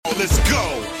let's go.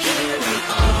 Here we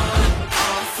are,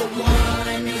 all for one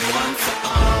and one for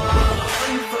all.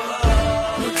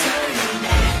 No turning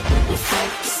back, we're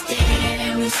focused in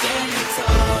and we're standing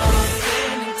tall.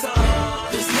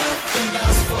 There's nothing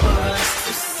else for us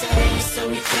to say, so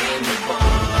we came to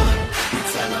bond. We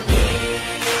tell them here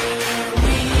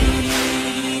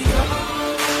we go.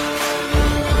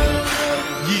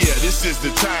 Yeah, this is the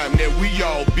time that we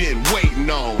all been waiting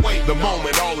on. The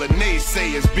moment all the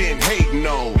naysayers been hating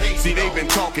on. See, they've been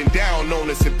talking down on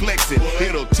us and flexing.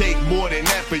 It'll take more than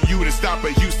that for you to stop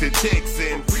a Houston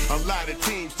Texan. A lot of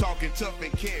teams talking tough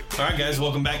and can't. All right, guys,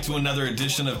 welcome back to another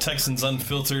edition of Texans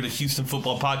Unfiltered, a Houston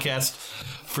football podcast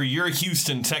for your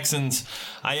Houston Texans.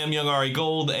 I am Young Ari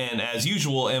Gold, and as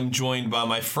usual, am joined by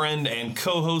my friend and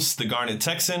co-host, the Garnet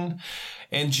Texan.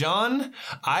 And John,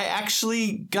 I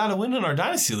actually got a win in our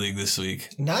Dynasty League this week.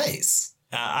 Nice.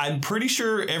 I'm pretty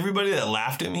sure everybody that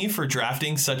laughed at me for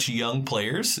drafting such young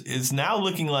players is now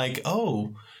looking like,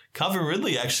 oh, Calvin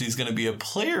Ridley actually is going to be a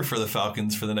player for the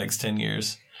Falcons for the next 10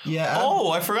 years. Yeah.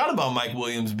 Oh, I forgot about Mike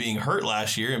Williams being hurt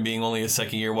last year and being only a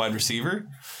second-year wide receiver.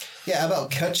 Yeah, I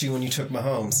about cut you when you took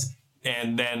Mahomes.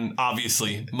 And then,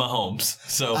 obviously, Mahomes.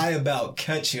 So I about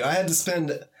cut you. I had to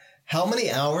spend how many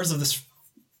hours of this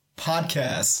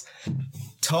podcast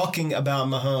talking about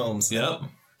Mahomes? Yep.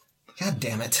 God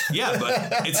damn it. Yeah,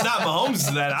 but it's not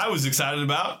Mahomes that I was excited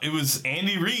about. It was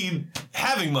Andy Reid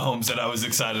having Mahomes that I was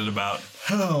excited about.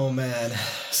 Oh, man.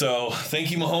 So, thank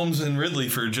you, Mahomes and Ridley,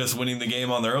 for just winning the game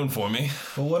on their own for me.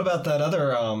 Well, what about that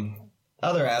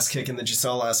other ass kicking that you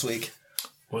saw last week?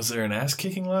 Was there an ass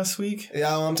kicking last week?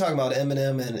 Yeah, well, I'm talking about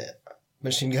Eminem and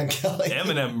Machine Gun Kelly.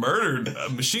 Eminem murdered.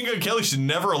 Machine Gun Kelly should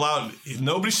never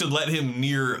nobody should let him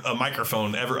near a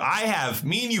microphone ever.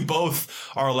 Me and you both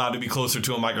are allowed to be closer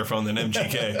to a microphone than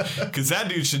MGK. Because that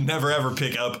dude should never ever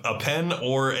pick up a pen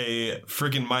or a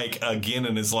freaking mic again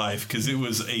in his life. Because it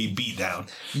was a beatdown.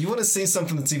 You want to see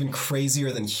something that's even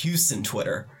crazier than Houston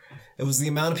Twitter? It was the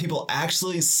amount of people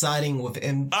actually siding with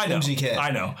MGK. I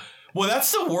know. Well,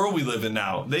 that's the world we live in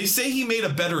now. They say he made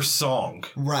a better song.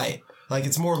 Right. Like,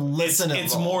 it's more listenable.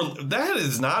 It's more, that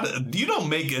is not, you don't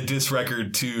make a diss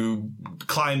record to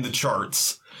climb the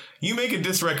charts. You make a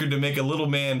diss record to make a little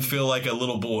man feel like a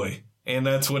little boy. And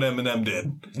that's what Eminem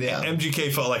did. Yeah.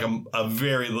 MGK felt like a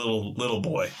very little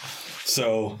boy.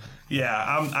 So, yeah,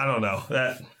 I don't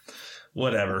know.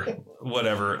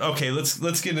 Whatever. Okay,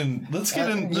 let's get in.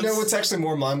 You know what's actually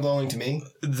more mind-blowing to me?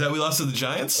 Is that we lost to the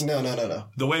Giants? No.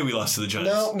 The way we lost to the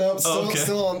Giants? No,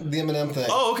 still on the Eminem thing.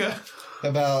 Oh, okay.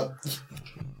 About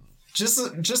just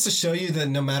to show you that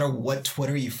no matter what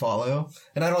Twitter you follow,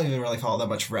 and I don't even really follow that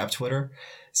much rap Twitter,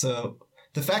 so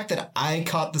the fact that I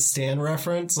caught the Stan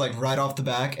reference like right off the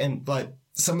back, and like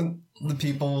some of the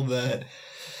people that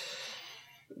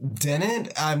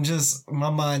didn't,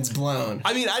 my mind's blown.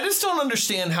 I mean, I just don't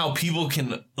understand how people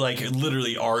can like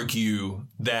literally argue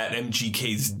that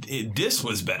MGK's diss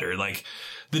was better. Like,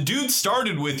 the dude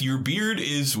started with, your beard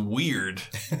is weird.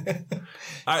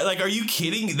 Are you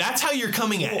kidding? That's how you're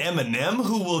coming at Eminem,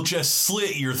 who will just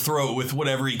slit your throat with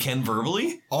whatever he can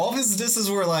verbally? All of his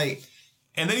disses were like...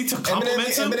 And then he took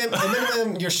compliments him?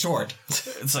 Eminem, you're short.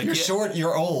 It's like, you're short,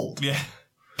 you're old. Yeah.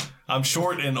 I'm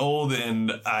short and old,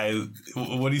 and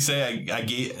what do you say? I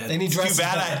gave... And he dresses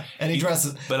better.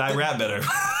 But I rap better.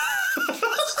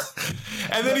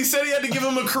 And then he said he had to give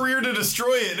him a career to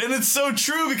destroy it. And it's so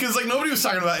true, because like nobody was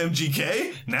talking about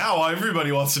MGK. Now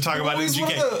everybody wants to talk about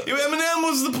MGK. Eminem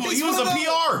was a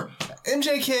PR.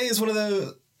 MGK is one of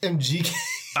the... MGK...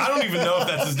 I don't even know if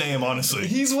that's his name, honestly.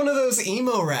 He's one of those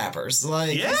emo rappers.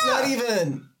 Like, yeah. He's not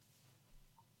even...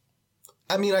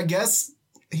 I mean, I guess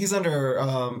he's under...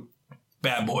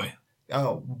 Bad Boy.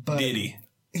 Oh, but... Diddy.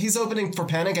 He's opening for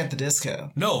Panic at the Disco.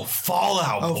 No, Fall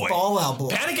Out Boy. Oh, Fall Out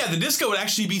Boy. Panic at the Disco would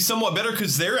actually be somewhat better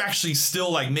because they're actually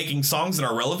still like making songs that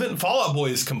are relevant. Fall Out Boy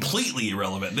is completely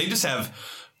irrelevant. They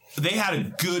had a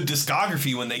good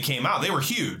discography when they came out. They were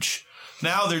huge.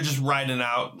 Now they're just riding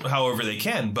out however they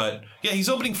can. But yeah, he's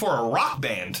opening for a rock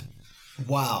band.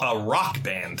 Wow. A rock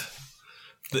band.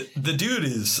 The dude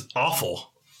is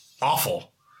awful.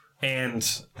 Awful. And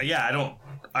yeah,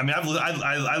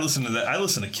 I listened to that. I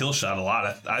listened to Killshot a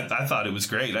lot. I thought it was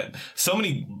great. So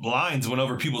many lines went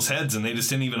over people's heads and they just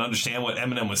didn't even understand what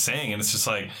Eminem was saying. And it's just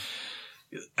like,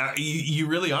 you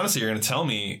really honestly are going to tell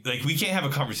me, like, we can't have a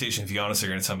conversation if you honestly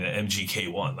are going to tell me that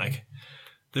MGK won. Like,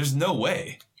 there's no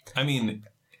way. I mean,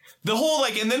 the whole,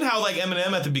 like, and then how, like,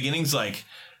 Eminem at the beginning's like,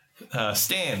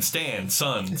 Stan,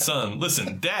 son,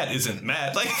 listen, Dad isn't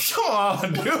mad. Like, come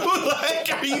on, dude.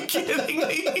 Like, are you kidding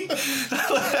me?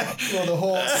 Well, the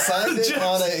whole signed it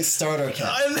on a starter kit.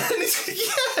 And then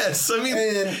yes, I mean,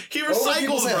 And he over recycles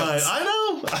people's Brian. heads.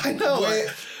 I know. Wait.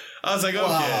 I was like, okay,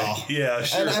 Wow. yeah,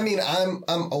 sure. And I mean, I'm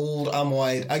old, I'm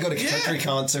white. I go to country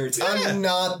concerts. Yeah. I'm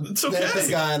not It's the okay. hippest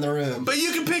guy in the room. But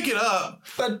you can pick it up.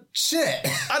 But shit.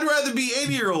 I'd rather be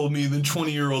 80-year-old me than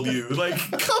 20-year-old you. Like,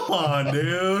 come on,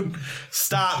 dude.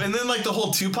 Stop. And then, like, the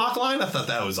whole Tupac line, I thought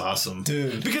that was awesome.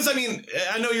 Dude. Because, I mean,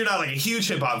 I know you're not, like, a huge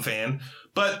hip-hop fan,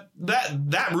 but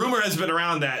that rumor has been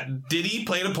around that Diddy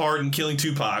played a part in killing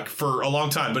Tupac for a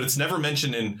long time, but it's never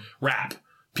mentioned in rap.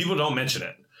 People don't mention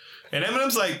it. And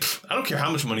Eminem's like, I don't care how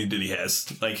much money Diddy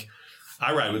has. Like,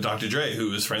 I ride with Dr. Dre,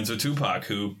 who is friends with Tupac,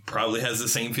 who probably has the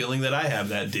same feeling that I have,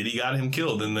 that Diddy got him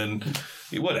killed. And then,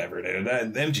 whatever, dude.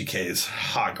 That MGK is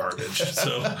hot garbage.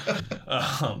 So,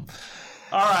 all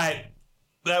right.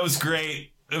 That was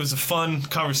great. It was a fun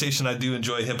conversation. I do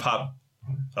enjoy hip-hop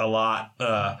a lot.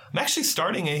 I'm actually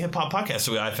starting a hip-hop podcast,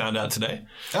 so I found out today.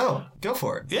 Oh, go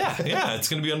for it. Yeah. It's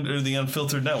going to be under the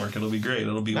Unfiltered Network. It'll be great.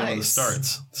 It'll be one of the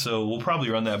starts. So we'll probably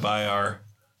run that by our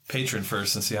patron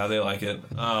first and see how they like it.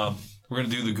 We're going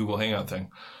to do the Google Hangout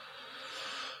thing.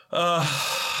 All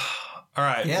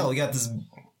right. Yeah, we got this.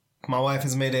 My wife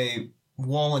has made a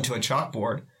wall into a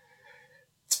chalkboard.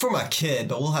 It's for my kid,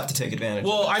 but we'll have to take advantage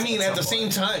Well, of it I mean, at the some same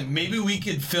point. time, maybe we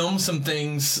could film some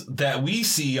things that we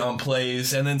see on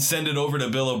plays and then send it over to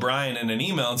Bill O'Brien in an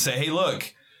email and say, hey,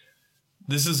 look,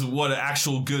 this is what an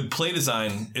actual good play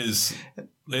design is.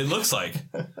 It looks like.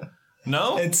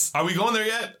 No? Are we going there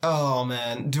yet? Oh,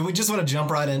 man. Do we just want to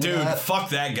jump right into Dude, that?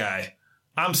 fuck that guy.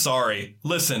 I'm sorry.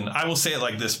 Listen, I will say it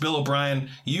like this. Bill O'Brien,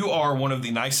 you are one of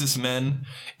the nicest men,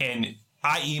 and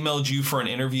I emailed you for an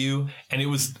interview, and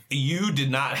you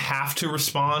did not have to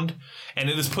respond, and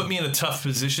it has put me in a tough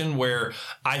position where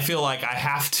I feel like I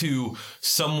have to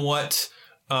somewhat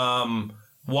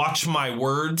watch my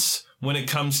words when it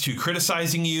comes to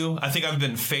criticizing you. I think I've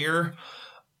been fair,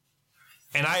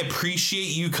 and I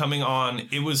appreciate you coming on.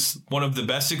 It was one of the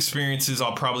best experiences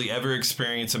I'll probably ever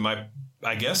experience in my,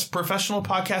 I guess, professional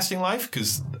podcasting life,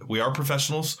 because we are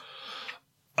professionals.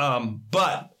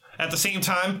 But at the same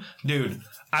time, dude,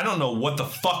 I don't know what the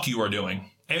fuck you are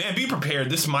doing. And be prepared.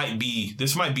 This might be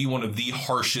one of the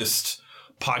harshest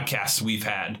podcasts we've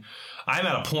had. I'm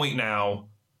at a point now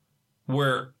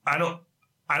where I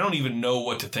don't even know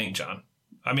what to think, John.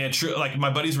 I mean, like,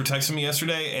 my buddies were texting me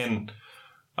yesterday, and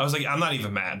I was like, I'm not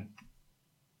even mad.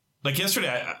 Like, yesterday,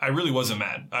 I really wasn't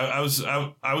mad. I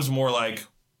was more like,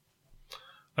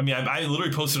 I mean, I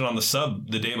literally posted it on the sub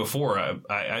the day before.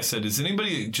 I said, does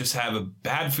anybody just have a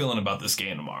bad feeling about this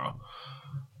game tomorrow?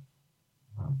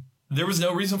 There was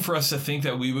no reason for us to think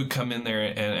that we would come in there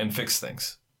and fix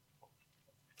things.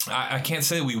 I can't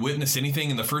say we witnessed anything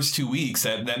in the first 2 weeks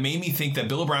that made me think that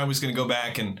Bill O'Brien was going to go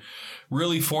back and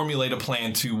really formulate a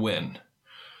plan to win.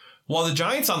 While the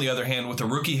Giants, on the other hand, with a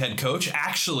rookie head coach,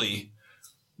 actually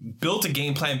built a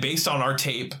game plan based on our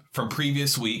tape from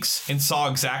previous weeks and saw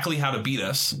exactly how to beat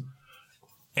us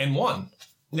and won.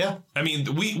 Yeah. I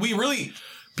mean, we really,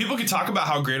 people could talk about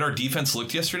how great our defense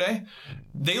looked yesterday.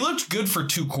 They looked good for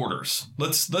 2 quarters.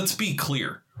 Let's be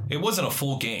clear. It wasn't a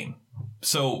full game.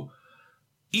 So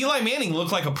Eli Manning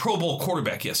looked like a Pro Bowl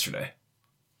quarterback yesterday.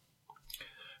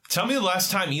 Tell me the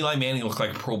last time Eli Manning looked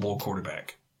like a Pro Bowl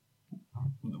quarterback.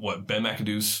 What, Ben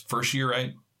McAdoo's first year,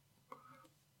 right?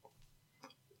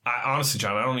 Honestly,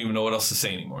 John, I don't even know what else to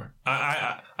say anymore.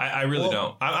 I really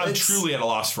don't. I'm truly at a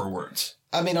loss for words.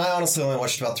 I mean, I honestly only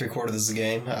watched about 3/4 of the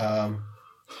game.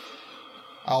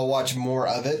 I'll watch more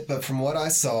of it, but from what I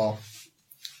saw,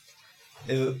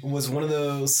 it was one of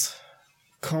those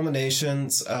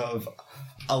culminations of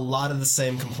a lot of the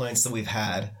same complaints that we've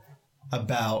had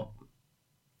about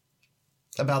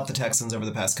the Texans over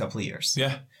the past couple of years.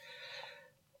 Yeah.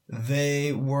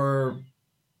 They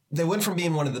went from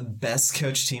being one of the best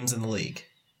coached teams in the league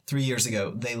 3 years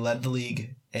ago. They led the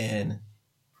league in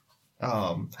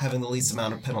having the least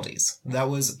amount of penalties. That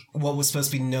was what was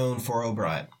supposed to be known for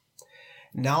O'Brien.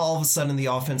 Now all of a sudden the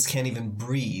offense can't even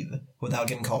breathe without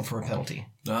getting called for a penalty.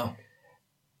 No.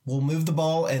 We'll move the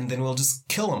ball and then we'll just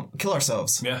kill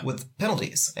ourselves with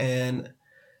penalties. And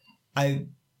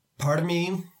part of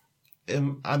me,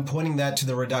 I'm pointing that to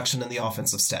the reduction in the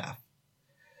offensive staff.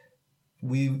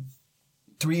 3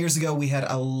 years ago, we had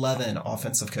 11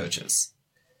 offensive coaches.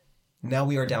 Now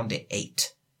we are down to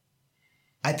 8.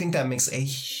 I think that makes a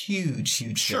huge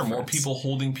difference. Sure, more people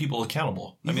holding people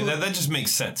accountable. I mean, that just makes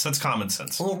sense. That's common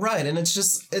sense. Well, right. And it's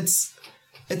just, it's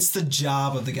the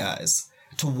job of the guys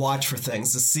to watch for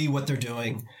things, to see what they're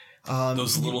doing,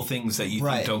 Those little things that you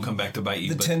right. think don't come back to bite you.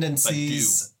 The but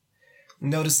tendencies,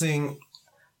 noticing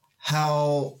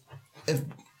how if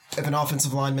an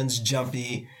offensive lineman's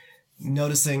jumpy,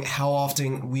 noticing how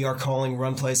often we are calling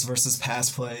run plays versus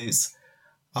pass plays.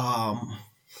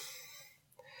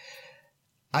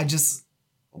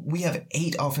 We have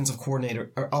 8 offensive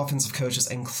coaches,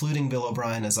 including Bill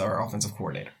O'Brien as our offensive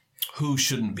coordinator. Who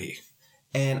shouldn't be?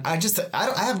 And I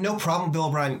have no problem with Bill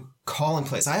O'Brien calling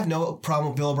plays. I have no problem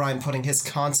with Bill O'Brien putting his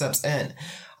concepts in.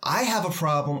 I have a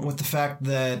problem with the fact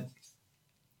that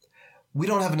we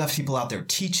don't have enough people out there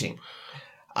teaching.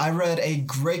 I read a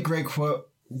great quote,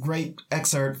 great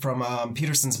excerpt from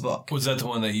Peterson's book. Was that the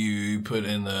one that you put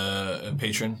in the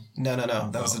Patreon? No.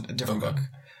 That was a different book.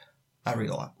 I read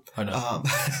a lot. I know.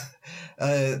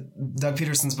 Doug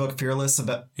Peterson's book, Fearless,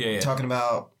 talking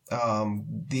about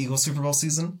the Eagles Super Bowl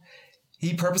season.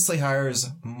 He purposely hires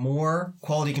more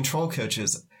quality control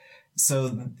coaches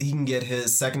so he can get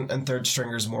his second and third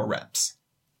stringers more reps.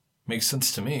 Makes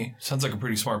sense to me. Sounds like a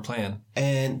pretty smart plan.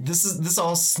 And this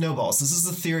all snowballs. This is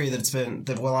the theory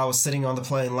that while I was sitting on the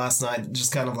plane last night,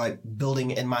 just kind of like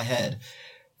building in my head.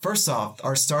 First off,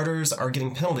 our starters are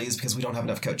getting penalties because we don't have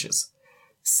enough coaches.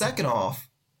 Second off,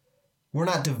 we're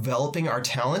not developing our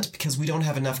talent because we don't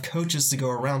have enough coaches to go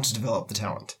around to develop the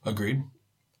talent. Agreed.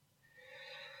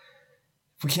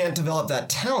 If we can't develop that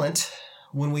talent,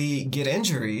 when we get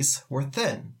injuries, we're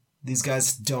thin. These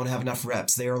guys don't have enough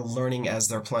reps. They are learning as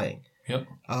they're playing. Yep.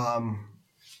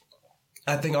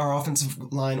 I think our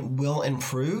offensive line will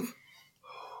improve.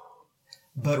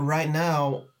 But right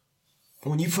now,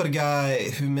 when you put a guy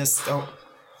who missed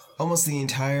almost the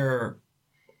entire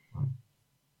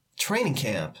training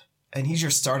camp, and he's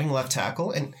your starting left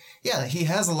tackle, and yeah, he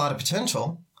has a lot of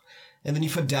potential. And then you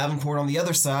put Davenport on the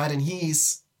other side, and he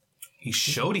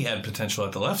showed he had potential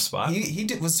at the left spot. He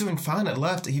was doing fine at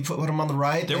left. He put him on the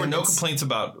right. There were no complaints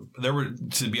about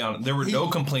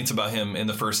him in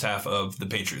the first half of the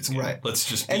Patriots game. Right. Let's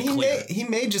just be clear. He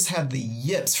may just have the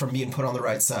yips from being put on the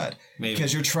right side. Maybe.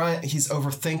 Because he's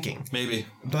overthinking. Maybe.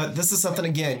 But this is something,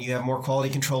 again, you have more quality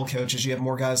control coaches. You have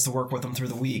more guys to work with them through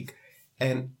the week.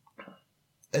 And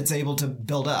it's able to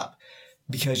build up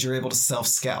because you're able to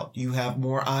self-scout. You have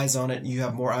more eyes on it. You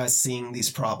have more eyes seeing these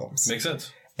problems. Makes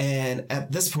sense. And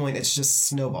at this point, it's just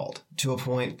snowballed to a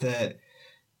point that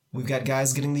we've got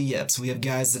guys getting the yips. We have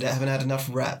guys that haven't had enough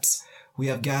reps. We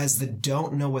have guys that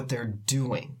don't know what they're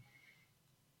doing.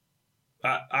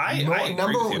 I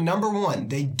agree with you. Number one,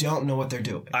 they don't know what they're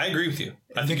doing. I agree with you.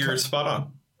 I think you're spot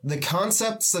on. The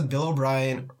concepts that Bill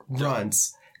O'Brien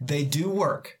runs, they do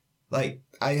work. Like,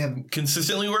 I have...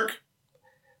 Consistently work?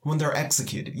 When they're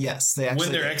executed, yes.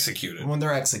 When they're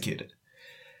executed.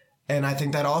 And I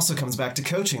think that also comes back to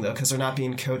coaching, though, because they're not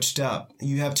being coached up.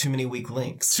 You have too many weak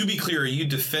links. To be clear, are you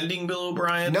defending Bill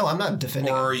O'Brien? No, I'm not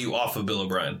defending him. Or are you off of Bill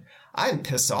O'Brien? I'm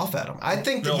pissed off at him. I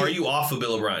think that are you off of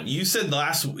Bill O'Brien? You said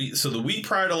the week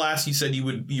prior to last, you said you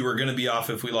were going to be off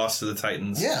if we lost to the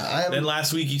Titans. Yeah. Then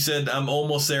last week you said, I'm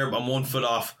almost there. I'm 1 foot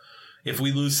off. If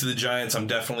we lose to the Giants, I'm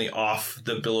definitely off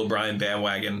the Bill O'Brien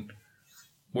bandwagon.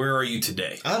 Where are you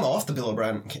today? I'm off the Bill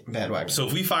O'Brien bandwagon. So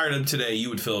if we fired him today, you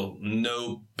would feel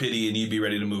no pity and you'd be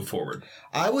ready to move forward.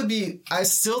 I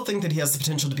still think that he has the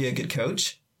potential to be a good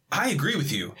coach. I agree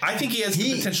with you. I think he has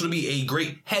the potential to be a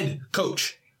great head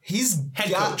coach. He's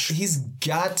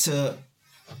got to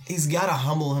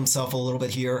humble himself a little bit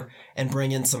here and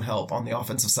bring in some help on the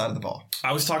offensive side of the ball.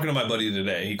 I was talking to my buddy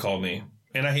today. He called me.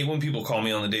 And I hate when people call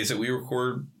me on the days that we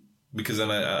record because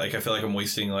then I feel like I'm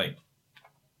wasting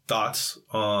thoughts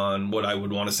on what I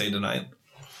would want to say tonight.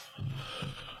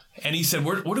 And he said,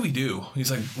 what do we do?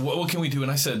 He's like, what can we do?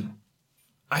 And I said,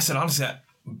 honestly,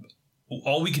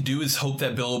 all we could do is hope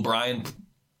that Bill O'Brien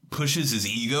pushes his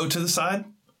ego to the side,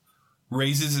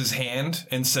 raises his hand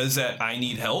and says that I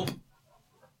need help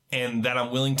and that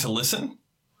I'm willing to listen.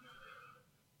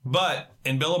 But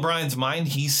in Bill O'Brien's mind,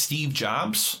 he's Steve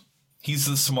Jobs. He's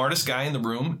the smartest guy in the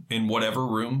room, in whatever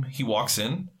room he walks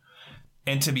in.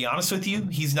 And to be honest with you,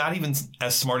 he's not even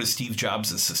as smart as Steve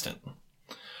Jobs' assistant.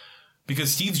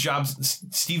 Because Steve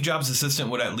Jobs' assistant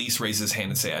would at least raise his hand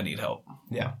and say, I need help.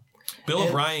 Yeah. Bill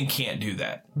O'Brien can't do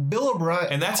that. Bill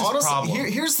O'Brien... And that's his problem.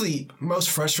 Here's the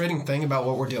most frustrating thing about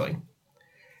what we're doing.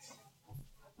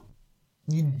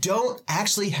 You don't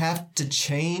actually have to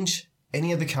change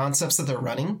any of the concepts that they're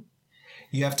running.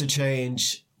 You have to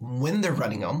change when they're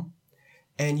running them.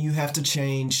 And you have to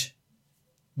change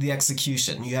the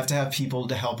execution. You have to have people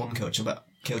to help them coach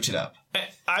it up.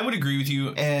 I would agree with you.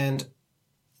 And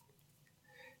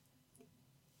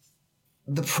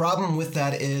the problem with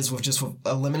that is with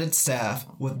a limited staff,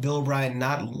 with Bill O'Brien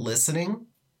not listening,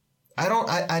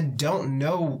 I don't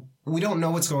know. We don't know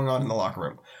what's going on in the locker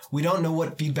room. We don't know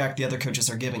what feedback the other coaches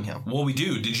are giving him. Well, we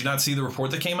do. Did you not see the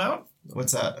report that came out?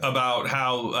 What's that? About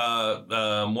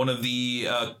how one of the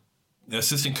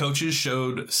assistant coaches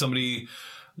showed somebody,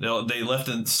 they left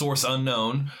a source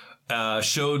unknown,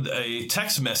 showed a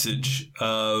text message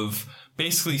of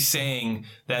basically saying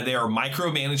that they are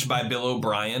micromanaged by Bill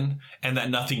O'Brien and that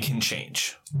nothing can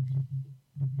change.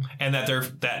 And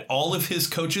that all of his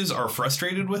coaches are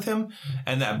frustrated with him,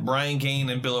 and that Brian Gaine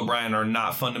and Bill O'Brien are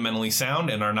not fundamentally sound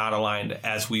and are not aligned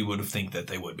as we would think that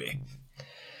they would be.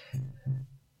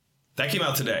 That came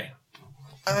out today.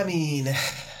 I mean,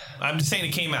 I'm just saying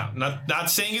it came out.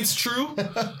 Not saying it's true,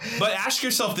 but ask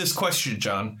yourself this question,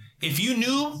 John. If you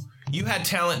knew you had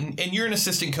talent, and you're an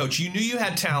assistant coach, you knew you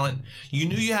had talent, you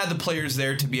knew you had the players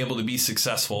there to be able to be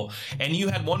successful, and you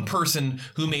had one person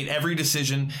who made every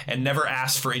decision and never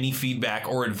asked for any feedback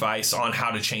or advice on how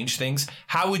to change things,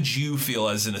 how would you feel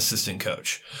as an assistant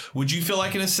coach? Would you feel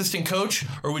like an assistant coach,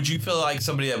 or would you feel like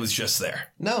somebody that was just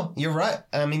there? no, you're right.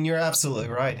 I mean, you're absolutely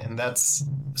right. And that's...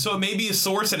 So it may be a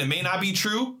source and it may not be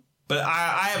true, but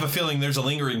I have a feeling there's a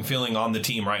lingering feeling on the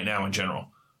team right now in general.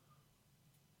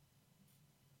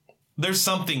 There's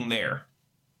something there.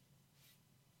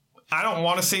 I don't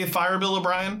want to say fire Bill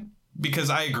O'Brien because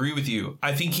I agree with you.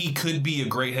 I think he could be a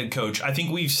great head coach. I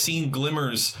think we've seen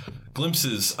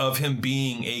glimpses of him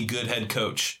being a good head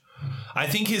coach. I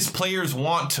think his players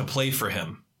want to play for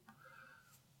him.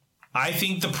 I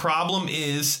think the problem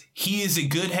is he is a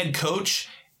good head coach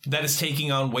that is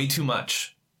taking on way too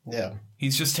much. Yeah.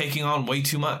 He's just taking on way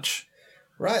too much.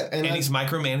 Right. And he's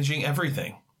micromanaging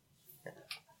everything.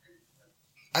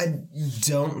 I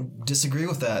don't disagree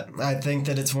with that. I think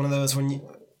that it's one of those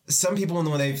some people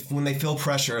when they feel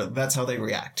pressure, that's how they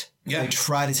react. Yeah. They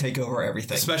try to take over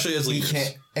everything. Especially as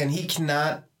leaders. He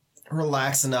cannot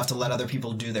relax enough to let other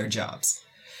people do their jobs.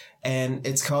 And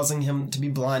it's causing him to be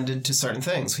blinded to certain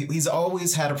things. He's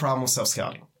always had a problem with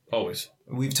self-scouting. Always.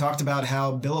 We've talked about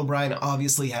how Bill O'Brien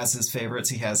obviously has his favorites.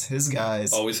 He has his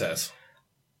guys. Always has.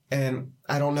 And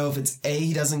I don't know if it's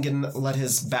he doesn't let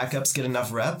his backups get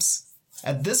enough reps.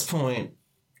 At this point,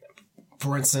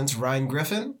 for instance, Ryan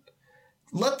Griffin,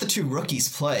 let the two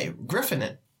rookies play. Griffin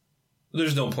it.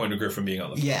 There's no point of Griffin being on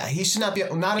the field. Yeah, he should not be.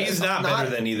 He's not better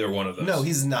than either one of those. No,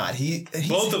 he's not.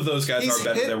 Both of those guys are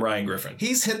better than Ryan Griffin.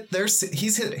 He's hit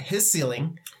his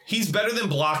ceiling. He's better than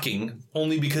blocking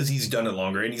only because he's done it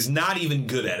longer, and he's not even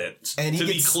good at it. And he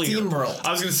gets steamrolled.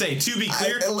 I was going to say, to be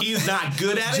clear, he's not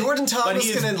good at Jordan it.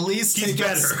 Thomas can at least take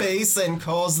up space and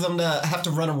cause them to have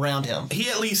to run around him. He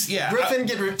at least, yeah. Griffin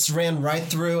gets ran right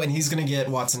through, and he's going to get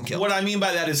Watson killed. What I mean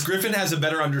by that is Griffin has a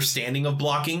better understanding of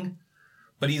blocking,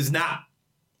 but he's not.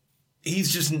 He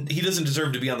doesn't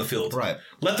deserve to be on the field. Right.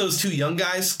 Let those two young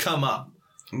guys come up.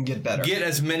 And get better. Get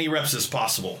as many reps as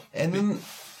possible. And then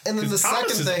the Thomas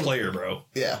second is thing. a player, bro.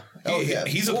 Yeah.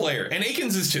 He's a player. And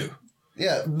Akins is too.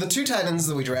 Yeah. The two tight ends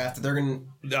that we drafted, they're going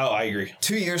to. Oh, I agree.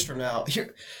 2 years from now.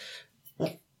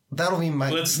 That'll be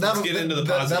my. Let's get into the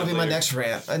positive. That'll be my next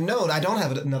rant. No, I don't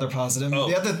have another positive. Oh.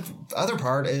 The other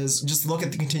part is just look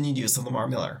at the continued use of Lamar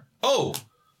Miller. Oh,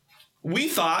 we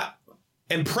thought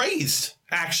and praised,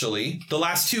 actually, the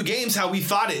last two games, how we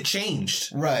thought it changed.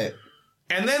 Right.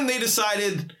 And then they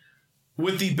decided,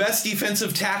 with the best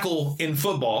defensive tackle in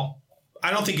football,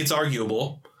 I don't think it's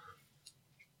arguable,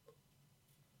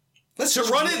 to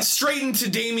run it straight into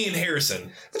Damian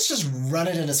Harrison. Let's just run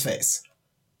it in his face.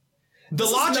 The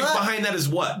logic behind that is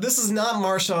what? This is not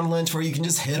Marshawn Lynch where you can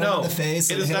just hit him in the face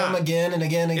and hit him again and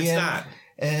again and again. It's not.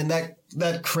 And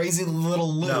that crazy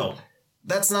little loop. No.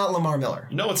 That's not Lamar Miller.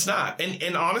 No, it's not.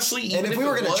 And honestly, even if we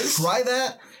were going to try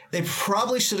that, they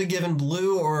probably should have given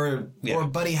Blue or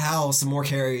Buddy Howell some more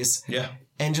carries. Yeah.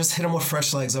 And just hit him with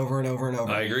fresh legs over and over and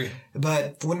over. I agree.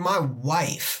 But when my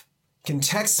wife can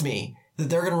text me that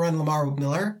they're going to run Lamar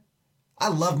Miller, I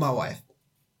love my wife.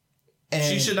 And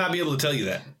she should not be able to tell you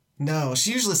that. No,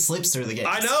 she usually sleeps through the game.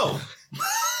 I know.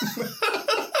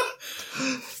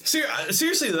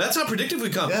 Seriously, that's how predictive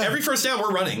we come. Yeah. Every first down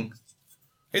we're running.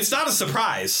 It's not a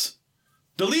surprise.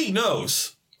 The league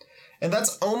knows. And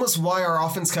that's almost why our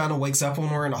offense kind of wakes up when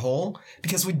we're in a hole,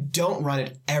 because we don't run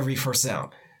it every first down.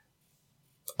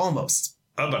 Almost.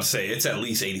 I'm about to say, it's at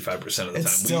least 85% of the time.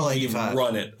 It's still 85%. We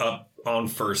run it up on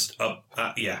first,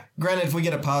 yeah. Granted, if we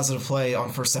get a positive play on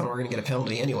first down, we're going to get a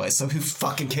penalty anyway, so who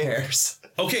fucking cares?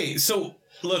 Okay, so,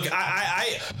 look,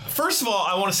 I first of all,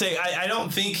 I want to say, I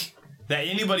don't think that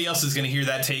anybody else is going to hear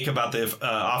that take about the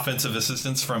offensive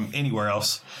assistance from anywhere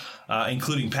else,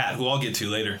 including Pat, who I'll get to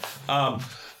later.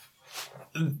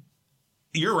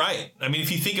 You're right. I mean,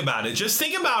 if you think about it, just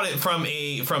think about it from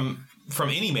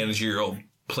any managerial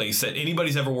place that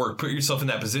anybody's ever worked. Put yourself in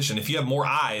that position. If you have more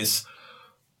eyes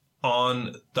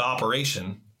on the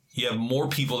operation, you have more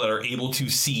people that are able to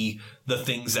see the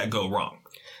things that go wrong.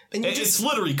 And It's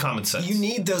literally common sense. You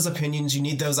need those opinions. You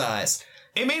need those eyes.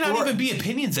 It may not even be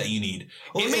opinions that you need.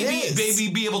 Well, it may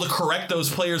be able to correct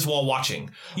those players while watching.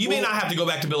 You may not have to go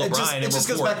back to Bill O'Brien and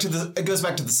report. It goes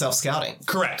back to the self-scouting.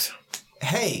 Correct.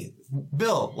 Hey,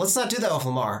 Bill, let's not do that with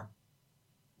Lamar.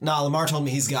 Nah, Lamar told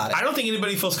me he's got it. I don't think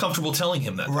anybody feels comfortable telling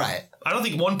him that. Right. I don't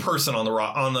think one person on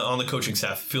the coaching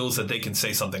staff feels that they can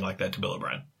say something like that to Bill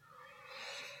O'Brien.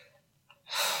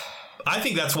 I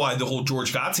think that's why the whole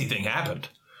George Godsey thing happened.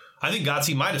 I think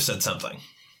Godsey might have said something.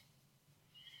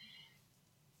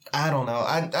 I don't know.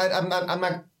 I'm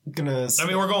not gonna. I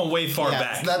mean, we're going way far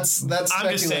back. That's I'm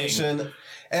just speculation,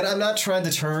 and I'm not trying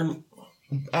to turn.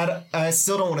 I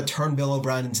still don't want to turn Bill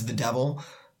O'Brien into the devil.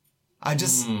 I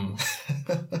just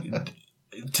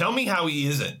tell me how he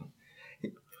isn't.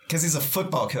 Because he's a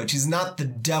football coach. He's not the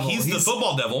devil. He's the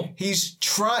football devil. He is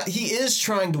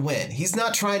trying to win. He's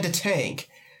not trying to tank.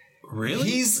 Really?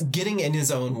 He's getting in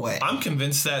his own way. I'm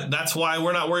convinced that's why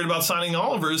we're not worried about signing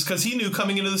Oliver, is because he knew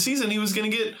coming into the season he was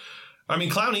going to get,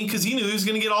 Clowney, because he knew he was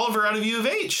going to get Oliver out of U of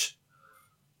H.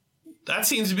 That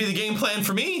seems to be the game plan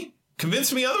for me.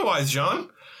 Convince me otherwise, John.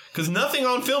 Because nothing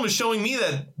on film is showing me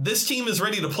that this team is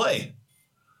ready to play.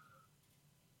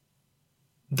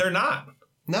 They're not.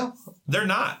 No. They're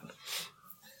not.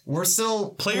 Players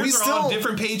are on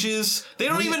different pages. They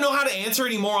don't even know how to answer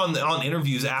anymore on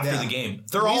interviews after the game.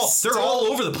 They're all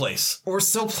over the place. We're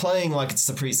still playing like it's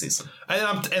the preseason.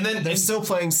 And then they're still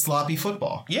playing sloppy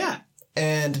football. Yeah.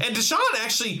 And Deshaun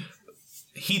actually,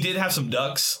 he did have some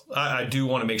ducks. I do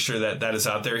want to make sure that is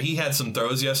out there. He had some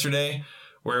throws yesterday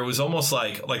where it was almost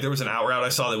like there was an out route I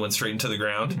saw that went straight into the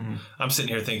ground. Mm-hmm. I'm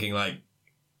sitting here thinking like,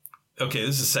 okay,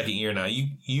 this is the second year now. You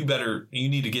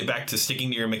need to get back to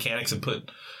sticking to your mechanics and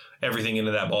put everything into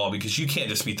that ball, because you can't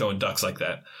just be throwing ducks like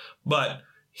that. But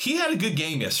he had a good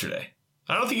game yesterday.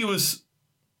 I don't think it was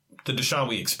the Deshaun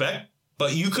we expect,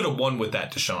 but you could have won with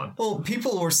that Deshaun. Well,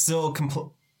 people were still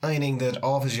complaining that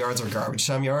all of his yards are garbage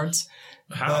time yards.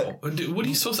 How? What are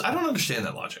you supposed to? I don't understand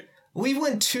that logic. We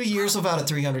went 2 years without a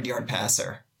 300-yard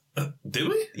passer. Did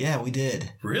we? Yeah, we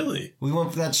did. Really? We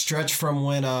went for that stretch from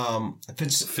when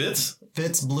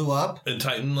Fitz blew up in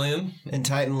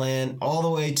Titanland, all the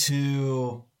way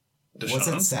to Deshaun? Was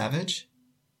it Savage?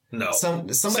 No,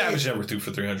 somebody, Savage never threw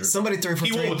for 300. Somebody threw for.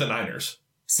 He won with the Niners.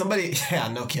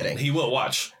 No kidding. He will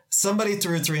watch. Somebody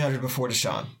threw 300 before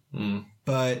Deshaun,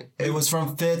 but it was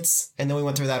from Fitz, and then we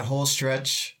went through that whole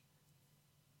stretch.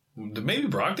 Maybe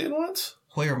Brock did once.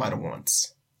 Hoyer might have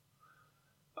once.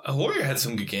 Hoyer had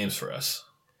some good games for us.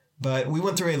 But we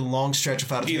went through a long stretch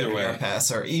without a 300-yard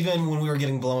passer, even when we were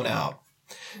getting blown out.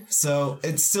 So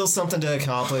it's still something to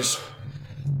accomplish.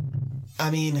 I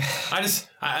mean...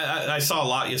 I saw a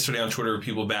lot yesterday on Twitter of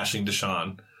people bashing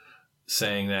Deshaun,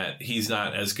 saying that he's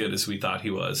not as good as we thought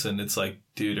he was. And it's like,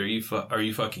 dude, are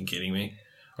you fucking kidding me?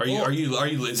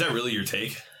 Is that really your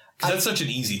take? 'Cause that's such an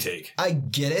easy take. I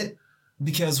get it.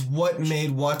 Because what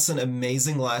made Watson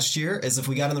amazing last year is if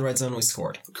we got in the red zone, we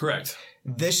scored. Correct.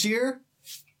 This year,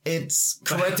 it's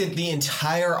corrected the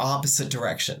entire opposite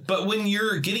direction. But when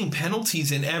you're getting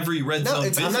penalties in every red zone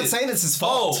visit... I'm not saying it's his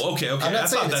fault. Oh, okay. I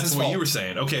thought that's what you were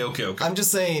saying. Okay. I'm just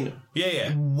saying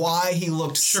why he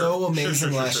looked so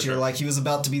amazing last year, like he was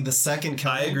about to be the second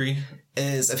coming. I agree.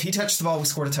 Is if he touched the ball, we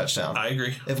scored a touchdown. I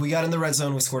agree. If we got in the red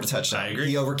zone, we scored a touchdown. I agree.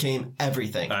 He overcame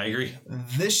everything. I agree.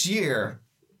 This year...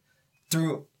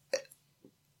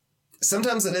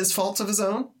 sometimes it is fault of his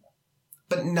own,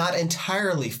 but not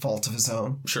entirely fault of his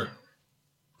own. Sure.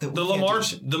 The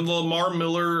Lamar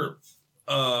Miller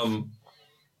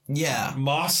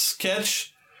Moss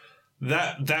catch,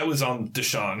 that was on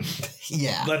Deshaun.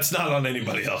 Yeah. That's not on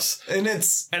anybody else. And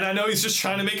I know he's just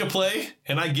trying to make a play,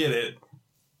 and I get it.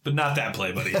 But not that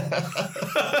play, buddy.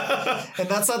 And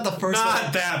that's not the first time.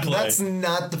 Not that play. That's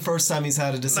not the first time he's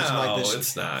had a decision like this. No,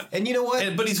 it's not. And you know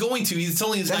what? But he's going to. It's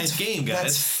only his ninth game, guys.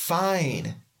 That's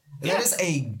fine. Yeah. That is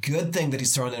a good thing that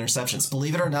he's throwing interceptions.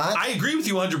 Believe it or not. I agree with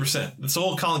you 100%. It's the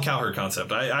whole Colin Cowherd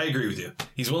concept. I agree with you.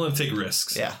 He's willing to take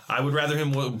risks. Yeah. I would rather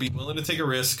him be willing to take a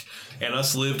risk and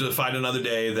us live to fight another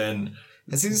day than...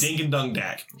 Dink and dung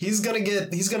dak. He's gonna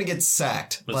get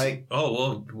sacked. We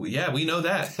know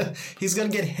that. He's gonna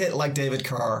get hit like David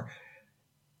Carr.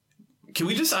 Can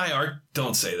we just IR?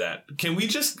 Don't say that. Can we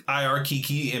just IR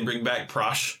Kiki and bring back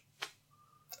Prosh?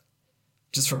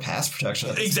 Just for pass protection.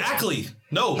 Exactly.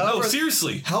 No,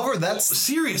 seriously. However, that's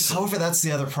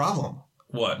the other problem.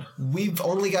 What? We've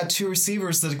only got 2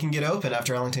 receivers that can get open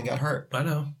after Ellington got hurt. I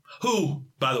know. Who,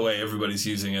 by the way, everybody's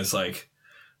using as like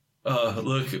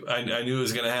look, I knew it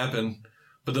was going to happen.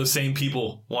 But those same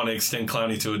people want to extend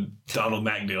Clowney to a Donald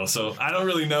Mack deal. So I don't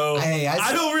really know. Hey,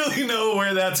 I don't really know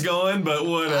where that's going, but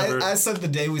whatever. I said the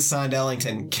day we signed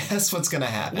Ellington, guess what's going to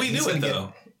happen? We knew it,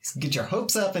 though. Get your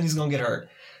hopes up and he's going to get hurt.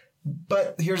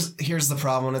 But here's the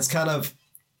problem. It's kind of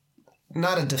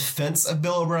not a defense of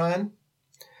Bill O'Brien,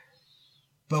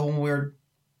 but when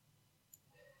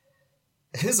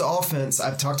his offense,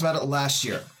 I've talked about it last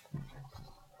year.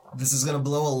 This is going to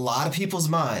blow a lot of people's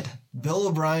mind. Bill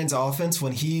O'Brien's offense,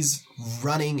 when he's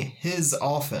running his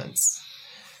offense,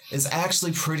 is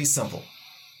actually pretty simple.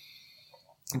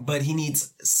 But he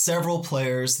needs several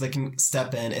players that can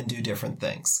step in and do different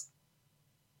things.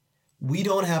 We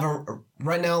don't have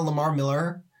right now, Lamar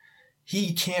Miller,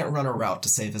 he can't run a route to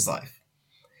save his life.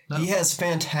 No. He has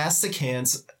fantastic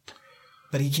hands,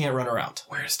 but he can't run a route.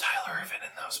 Where's Tyler Ervin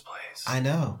in those plays? I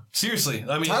know. Seriously.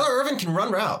 I mean, Tyler Ervin can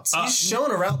run routes. He's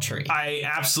shown a route tree. I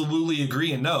absolutely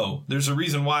agree. And no, there's a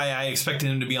reason why I expected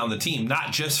him to be on the team,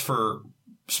 not just for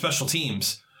special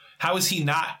teams. How is he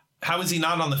not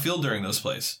on the field during those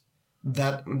plays?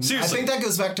 Seriously. I think that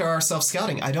goes back to our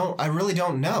self-scouting. I really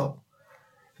don't know.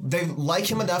 They like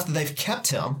him enough that they've kept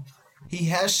him. He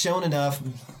has shown enough,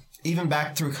 even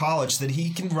back through college, that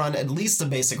he can run at least a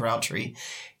basic route tree.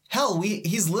 Hell,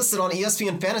 he's listed on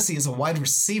ESPN Fantasy as a wide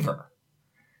receiver.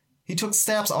 He took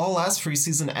snaps all last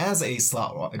preseason as a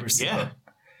slot wide receiver. Yeah.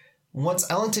 Once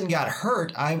Ellington got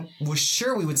hurt, I was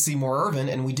sure we would see more Ervin,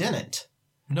 and we didn't.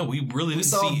 No, we really didn't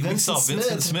see. We saw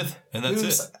Vincent Smith, and that's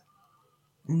it.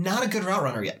 Not a good route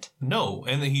runner yet. No,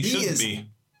 and he shouldn't be.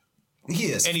 He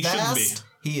is and he fast. Shouldn't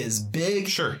be. He is big.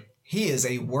 Sure. He is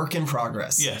a work in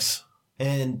progress. Yes.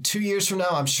 And 2 years from now,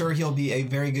 I'm sure he'll be a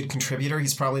very good contributor.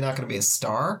 He's probably not going to be a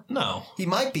star. No. He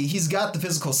might be. He's got the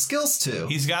physical skills too.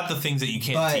 He's got the things that you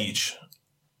can't teach.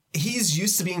 He's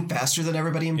used to being faster than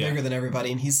everybody and bigger than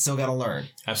everybody, and he's still got to learn.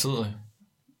 Absolutely.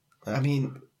 I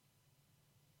mean,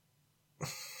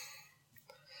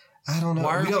 I don't know.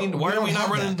 Why are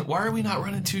we not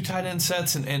running two tight end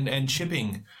sets and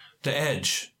chipping the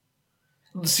edge?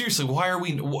 Seriously, why are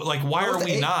we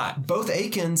not? Both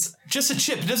Akins, just a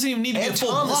chip. It doesn't even need to be a full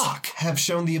block. Have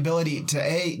shown the ability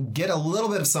to get a little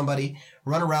bit of somebody,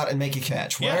 run a route, and make a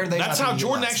catch. Why are they? That's how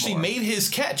Jordan actually made his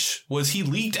catch. Was he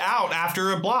leaked out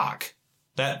after a block?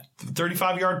 That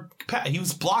 35-yard pass. He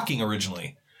was blocking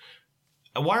originally.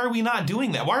 Why are we not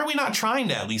doing that? Why are we not trying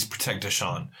to at least protect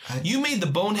Deshaun? You made the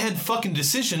bonehead fucking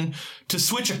decision to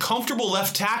switch a comfortable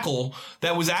left tackle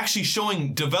that was actually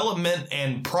showing development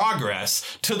and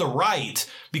progress to the right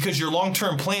because your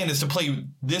long-term plan is to play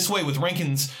this way with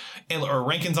Rankins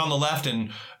on the left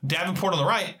and Davenport on the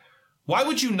right. Why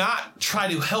would you not try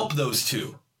to help those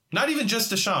two? Not even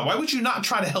just Deshaun. Why would you not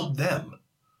try to help them?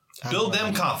 Build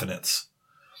them confidence.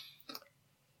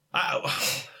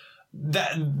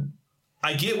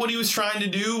 I get what he was trying to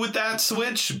do with that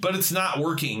switch, but it's not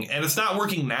working, and it's not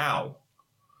working now.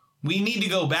 We need to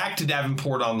go back to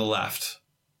Davenport on the left.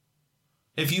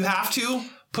 If you have to,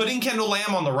 put in Kendall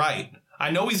Lamb on the right. I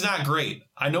know he's not great.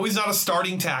 I know he's not a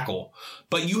starting tackle,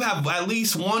 but you have at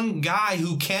least one guy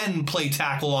who can play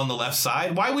tackle on the left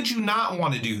side. Why would you not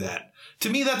want to do that?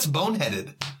 To me, that's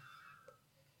boneheaded.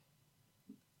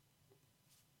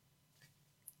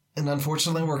 And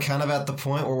unfortunately, we're kind of at the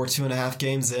point where we're 2.5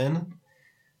 games in.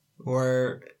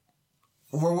 Where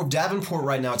with Davenport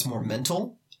right now, it's more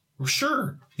mental.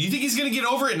 Sure. You think he's going to get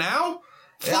over it now?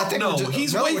 I think no,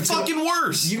 he's way fucking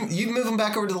worse. You move him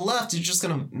back over to the left, you're just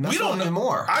going to mess with him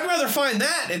more. I'd rather find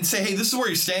that and say, hey, this is where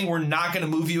you're staying. We're not going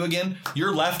to move you again.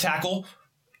 You're left tackle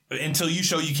until you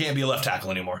show you can't be a left tackle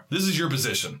anymore. This is your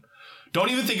position. Don't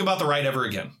even think about the right ever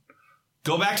again.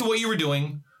 Go back to what you were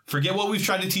doing. Forget what we've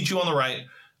tried to teach you on the right.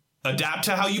 Adapt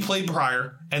to how you played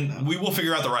prior, and we will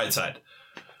figure out the right side.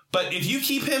 But if you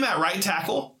keep him at right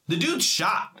tackle, the dude's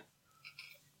shot.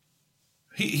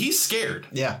 He's scared.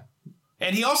 Yeah.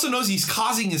 And he also knows he's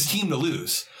causing his team to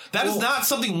lose. That is not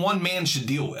something one man should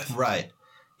deal with. Right.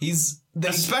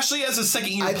 Especially as a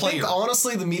second-year player. I think,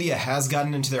 honestly, the media has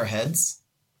gotten into their heads.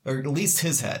 Or at least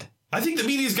his head. I think the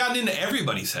media's gotten into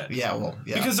everybody's head. Yeah, well,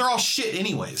 yeah. Because they're all shit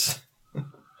anyways.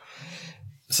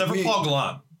 Except for Paul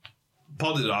Gallant.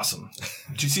 Paul did awesome.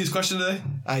 Did you see his question today?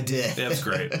 I did. That was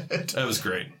great. That was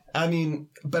great. I mean,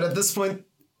 but at this point,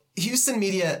 Houston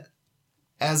media,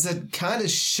 as it kind of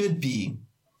should be,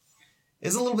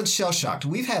 is a little bit shell-shocked.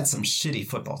 We've had some shitty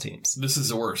football teams. This is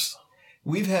the worst.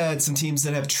 We've had some teams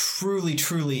that have truly,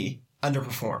 truly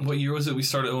underperformed. What year was it we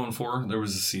started 0-4? There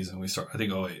was a season. I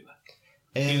think 08.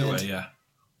 Either way, yeah.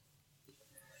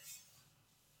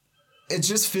 It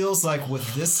just feels like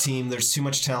with this team, there's too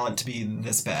much talent to be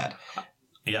this bad.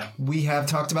 Yeah. We have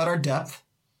talked about our depth.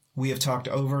 We have talked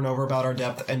over and over about our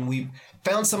depth, and we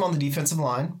found some on the defensive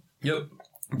line. Yep.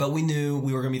 But we knew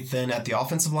we were going to be thin at the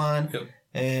offensive line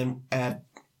and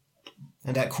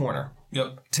at corner.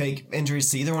 Yep. Take injuries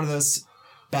to either one of those,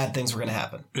 bad things were going to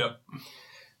happen. Yep.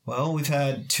 Well, we've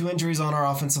had 2 injuries on our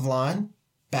offensive line.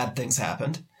 Bad things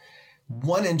happened.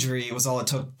 1 injury was all it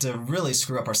took to really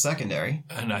screw up our secondary.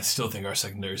 And I still think our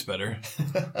secondary is better.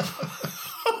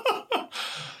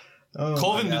 Oh,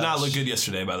 Colvin did not look good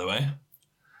yesterday, by the way.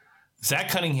 Zach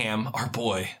Cunningham, our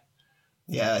boy.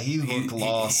 Yeah, he looked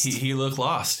lost. He looked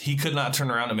lost. He could not turn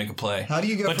around and make a play. How do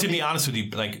you go? But to be honest with you,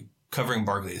 like covering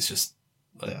Barkley is just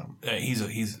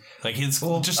he's like just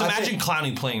imagine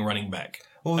Clowney playing running back.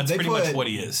 Well, that's pretty much what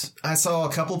he is. I saw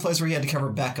a couple of plays where he had to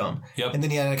cover Beckham. Yep. And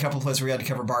then he had a couple of plays where he had to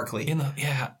cover Barkley.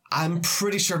 I'm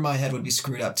pretty sure my head would be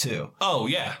screwed up too. Oh,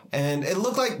 yeah. And it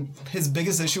looked like his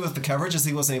biggest issue with the coverage is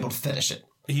he wasn't able to finish it.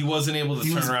 He wasn't able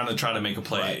to turn around and try to make a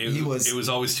play. Right. It was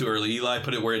always too early. Eli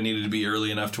put it where it needed to be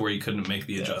early enough to where he couldn't make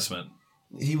the adjustment.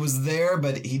 He was there,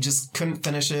 but he just couldn't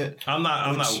finish it. I'm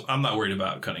not worried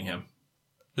about Cunningham.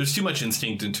 There's too much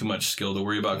instinct and too much skill to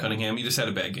worry about Cunningham. He just had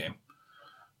a bad game.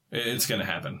 It's going to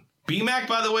happen. B-Mac,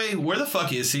 by the way, where the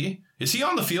fuck is he? Is he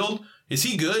on the field? Is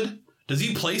he good? Does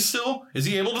he play still? Is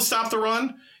he able to stop the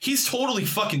run? He's totally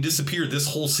fucking disappeared this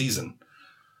whole season.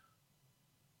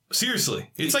 Seriously.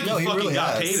 It's like he fucking really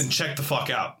got paid and checked the fuck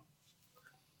out.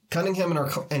 Cunningham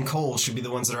and Cole should be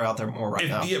the ones that are out there more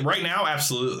now. Yeah, right now,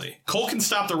 absolutely. Cole can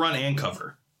stop the run and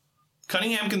cover.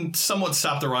 Cunningham can somewhat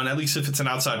stop the run, at least if it's an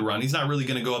outside run. He's not really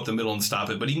going to go up the middle and stop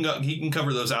it, but he can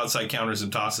cover those outside counters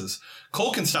and tosses.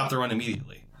 Cole can stop the run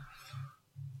immediately.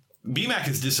 B-Mac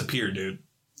has disappeared, dude.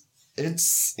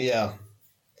 Yeah.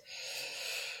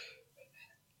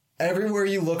 Everywhere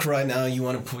you look right now, you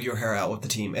want to pull your hair out with the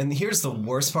team. And here's the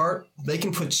worst part. They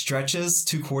can put stretches,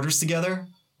 2 quarters together,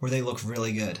 where they look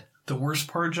really good. The worst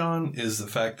part, John, is the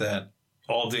fact that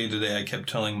all day today I kept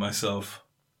telling myself,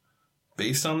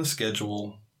 based on the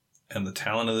schedule and the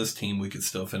talent of this team, we could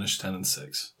still finish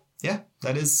 10-6. Yeah,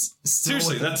 that is still...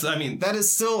 Seriously,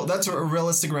 that's a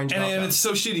realistic range. And it's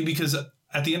so shitty because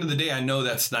at the end of the day, I know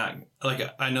that's not...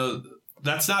 I know...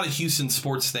 That's not a Houston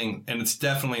sports thing, and it's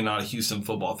definitely not a Houston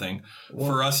football thing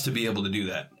for us to be able to do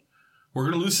that. We're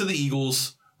going to lose to the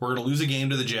Eagles. We're going to lose a game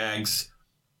to the Jags.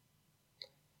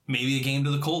 Maybe a game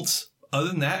to the Colts. Other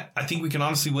than that, I think we can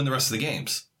honestly win the rest of the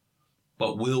games.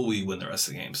 But will we win the rest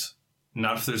of the games?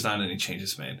 Not if there's not any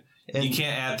changes made. And you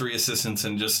can't add 3 assistants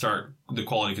and just start the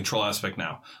quality control aspect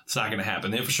now. It's not going to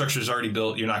happen. The infrastructure is already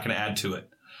built. You're not going to add to it.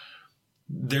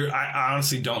 I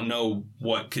honestly don't know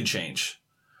what could change.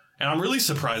 And I'm really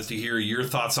surprised to hear your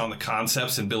thoughts on the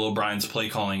concepts and Bill O'Brien's play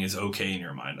calling is okay in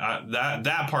your mind.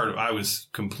 That part I was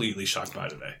completely shocked by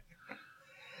today.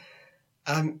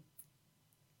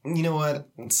 You know what?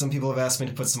 Some people have asked me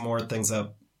to put some more things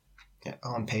up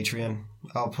on Patreon.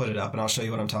 I'll put it up and I'll show you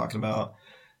what I'm talking about.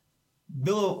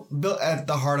 Bill, at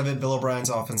the heart of it, Bill O'Brien's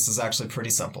offense is actually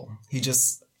pretty simple.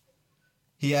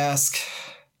 He asks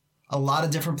a lot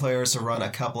of different players to run a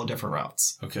couple of different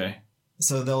routes. Okay.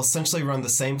 So they'll essentially run the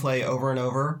same play over and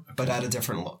over, but at a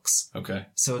different looks. Okay.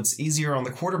 So it's easier on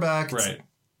the quarterback. Right.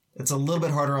 It's a little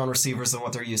bit harder on receivers than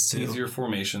what they're used to. Easier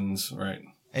formations, right.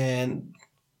 And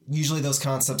usually those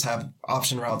concepts have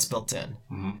option routes built in.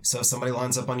 Mm-hmm. So if somebody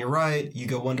lines up on your right, you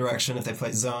go one direction. If they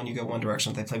play zone, you go one direction.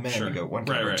 If they play man, you go one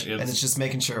direction. Right. And it's just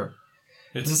making sure.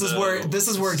 This is where it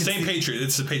gets same Patriots.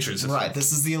 It's the Patriots. Right.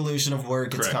 This is the illusion of where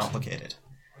it gets complicated.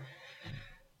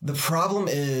 The problem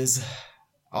is,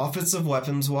 offensive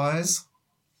weapons wise,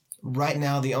 right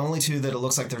now the only 2 that it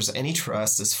looks like there's any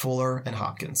trust is Fuller and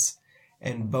Hopkins,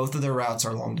 and both of their routes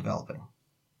are long developing.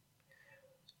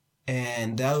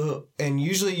 And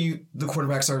usually the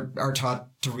quarterbacks are taught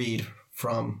to read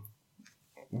from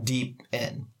deep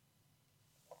in.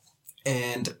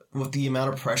 And with the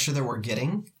amount of pressure that we're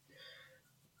getting,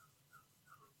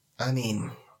 I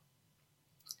mean,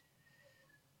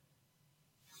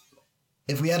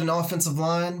 if we had an offensive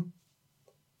line,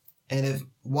 and if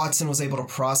Watson was able to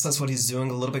process what he's doing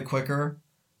a little bit quicker,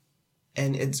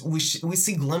 and we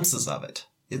see glimpses of it.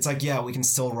 It's like, yeah, we can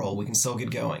still roll. We can still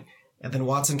get going. And then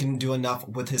Watson can do enough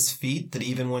with his feet that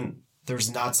even when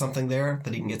there's not something there,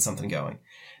 that he can get something going.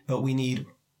 But we need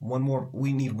one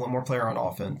more player on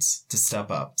offense to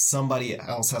step up. Somebody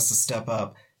else has to step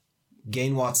up,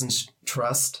 gain Watson's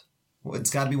trust.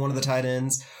 It's got to be one of the tight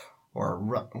ends or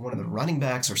one of the running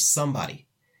backs or somebody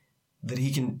that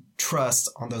he can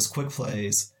trust on those quick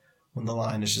plays when the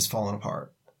line is just falling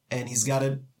apart. And he's got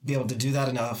to be able to do that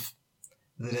enough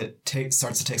that it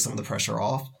starts to take some of the pressure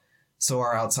off so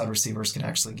our outside receivers can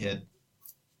actually get,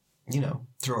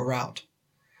 through a route.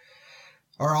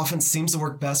 Our offense seems to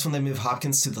work best when they move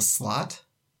Hopkins to the slot.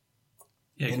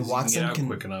 Yeah, And because Watson Watson can-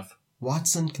 quick enough.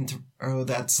 Watson can throw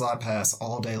that slot pass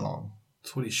all day long.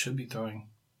 That's what he should be throwing.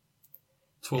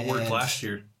 That's what worked And- last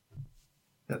year.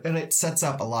 And it sets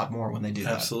up a lot more when they do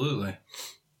that. Absolutely.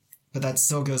 But that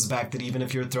still goes back that even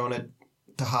if you're throwing it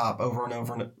to Hop over and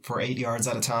over for 8 yards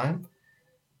at a time,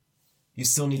 you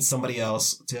still need somebody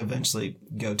else to eventually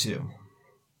go to.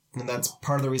 And that's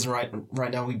part of the reason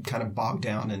right now we kind of bogged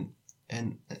down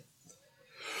in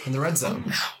the red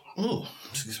zone. Oh,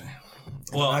 excuse me.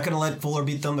 They're not going to let Fuller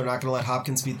beat them. They're not going to let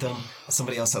Hopkins beat them.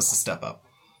 Somebody else has to step up.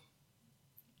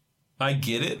 I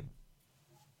get it,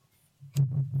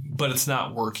 but it's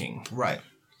not working. Right.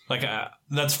 Like,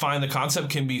 that's fine. The concept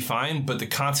can be fine, but the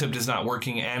concept is not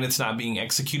working and it's not being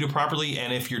executed properly.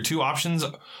 And if your two options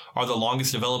are the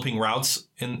longest developing routes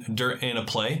in a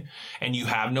play and you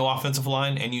have no offensive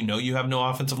line and you know you have no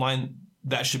offensive line,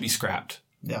 that should be scrapped.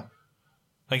 Yeah.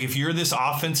 Like, if you're this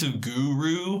offensive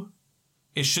guru,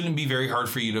 it shouldn't be very hard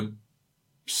for you to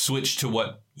switch to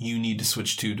what you need to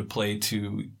switch to play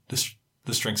to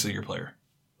the strengths of your player.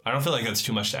 I don't feel like that's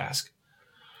too much to ask.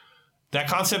 That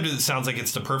concept, it sounds like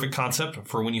it's the perfect concept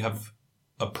for when you have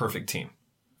a perfect team.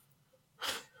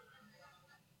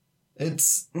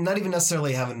 It's not even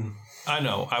necessarily having... I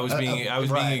know. I was being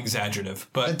right. exaggerative,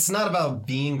 but It's not about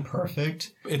being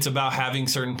perfect. it's about having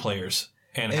certain players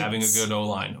and having a good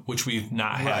O-line, which we've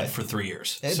not had Right. for 3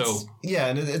 years. It's, So yeah,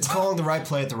 and it's calling the right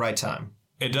play at the right time.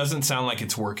 it doesn't sound like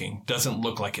it's working. Doesn't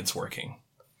look like it's working.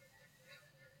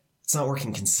 It's not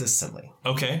working consistently.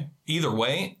 Okay. Either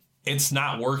way, it's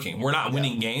not working. We're not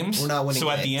winning games. We're not winning So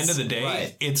at the games. end of the day,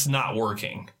 Right. it's not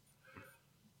working.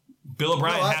 Bill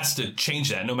O'Brien No, has to change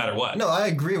that no matter what. No, I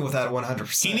agree with that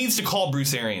 100%. He needs to call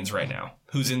Bruce Arians right now,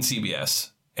 who's in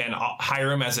CBS, and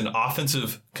hire him as an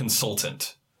offensive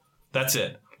consultant. That's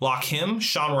it. Lock him,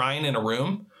 Sean Ryan, in a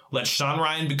room. Let Sean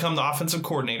Ryan become the offensive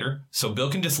coordinator so Bill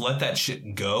can just let that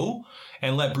shit go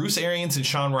and let Bruce Arians and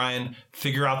Sean Ryan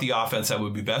figure out the offense that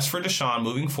would be best for Deshaun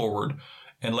moving forward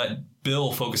and let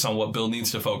Bill focus on what Bill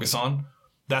needs to focus on.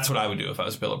 That's what I would do if I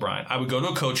was Bill O'Brien. I would go to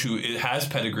a coach who has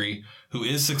pedigree, who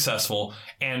is successful,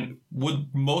 and would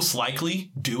most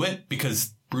likely do it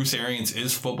because Bruce Arians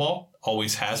is football,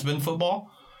 always has been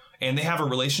football, and they have a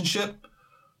relationship.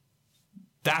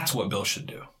 That's what Bill should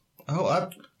do.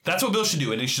 That's what Bill should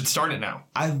do, and he should start it now.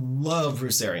 I love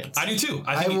Bruce Arians. I do too.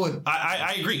 I would.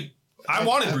 I agree. I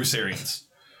wanted Bruce Arians.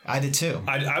 I did too.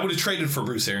 I would have traded for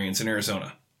Bruce Arians in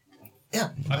Arizona. Yeah.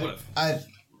 I would have. I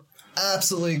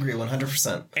absolutely agree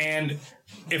 100%. And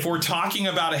if we're talking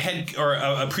about a head or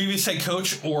a previous head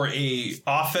coach or a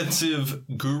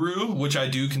offensive guru, which I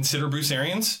do consider Bruce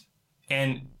Arians,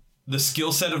 and the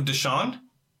skill set of Deshaun,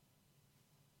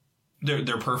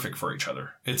 they're perfect for each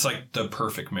other. It's like the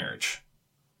perfect marriage.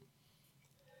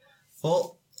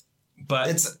 Well,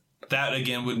 But that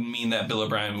again would mean that Bill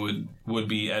O'Brien would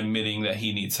be admitting that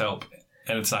he needs help,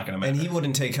 and it's not going to matter. and he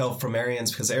wouldn't take help from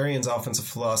Arians because Arians' offensive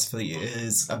philosophy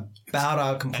is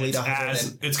about a complete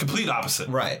It's complete opposite.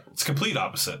 Right. It's complete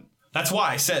opposite. That's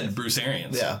why I said Bruce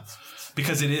Arians. Yeah.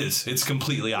 Because it is. It's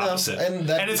completely opposite. and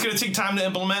it's going to take time to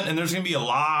implement, and there's going to be a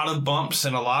lot of bumps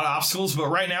and a lot of obstacles. But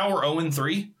right now, we're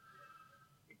 0-3.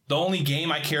 The only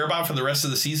game I care about for the rest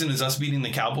of the season is us beating the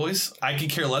Cowboys. I could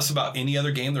care less about any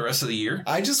other game the rest of the year.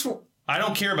 I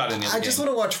don't care about any other game. just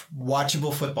want to watch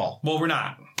watchable football. Well, we're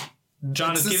not.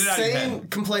 John, It's get the it out of your same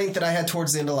head. complaint that I had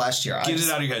towards the end of last year. Get it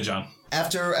out of your head, John.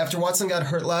 After Watson got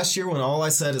hurt last year, when all I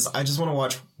said is I just want to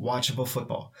watch watchable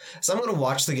football. So I'm going to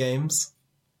watch the games.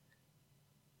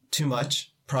 Too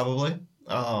much, probably.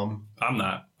 I'm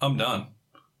not. I'm done.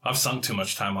 I've sunk too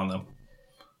much time on them.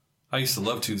 I used to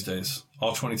love Tuesdays.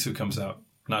 All 22 comes out.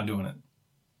 Not doing it.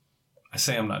 I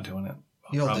say I'm not doing it.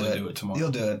 I'll probably do it tomorrow.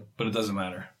 You'll do it. But it doesn't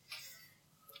matter.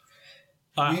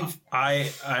 I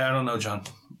don't know, John.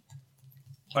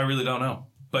 I really don't know.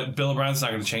 But Bill O'Brien's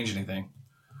not going to change anything.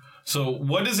 So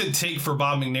what does it take for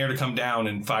Bob McNair to come down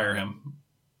and fire him,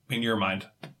 in your mind?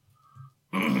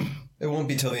 It won't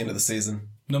be till the end of the season.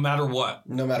 No matter what.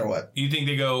 No matter what. You think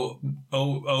they go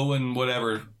 0 and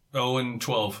whatever, 0 and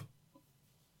 12?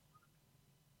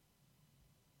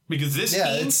 Because this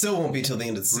team... it still won't be till the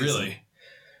end of the season. Really?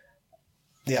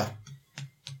 Yeah.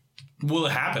 Will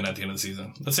it happen at the end of the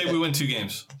season? Let's say we win 2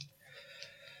 games.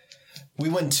 We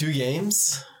win 2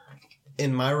 games.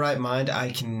 In my right mind,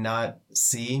 I cannot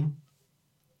see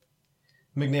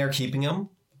McNair keeping him.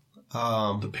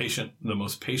 The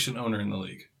most patient owner in the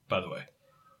league, by the way.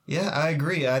 Yeah, I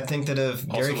agree. I think that if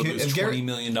Also Gary... will lose if $20 Gary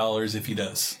million if he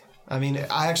does. I mean,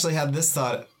 I actually had this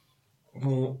thought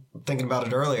thinking about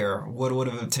it earlier. What would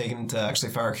it have taken to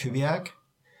actually fire Kubiak?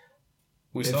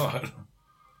 We saw it.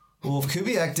 Well, if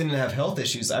Kubiak didn't have health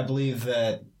issues, I believe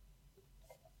that...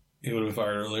 He would have been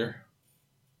fired earlier.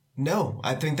 No,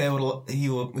 I think he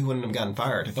wouldn't have gotten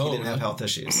fired if he didn't have health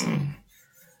issues.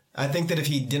 I think that if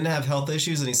he didn't have health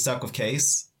issues and he stuck with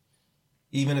Case,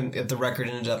 even if the record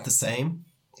ended up the same,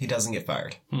 he doesn't get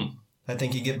fired. I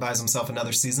think he buys himself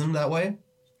another season that way.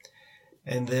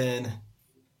 And then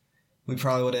we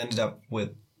probably would have ended up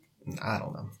with, I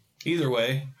don't know. Either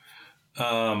way.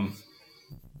 I'm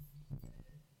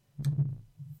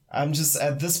just,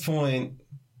 at this point,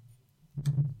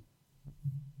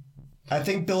 I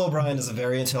think Bill O'Brien is a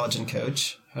very intelligent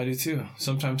coach. I do too.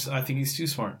 Sometimes I think he's too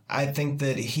smart. I think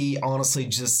that he honestly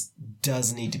just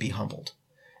does need to be humbled.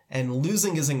 And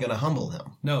losing isn't going to humble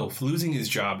him. No, losing his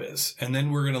job is. And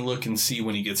then we're going to look and see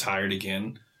when he gets hired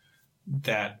again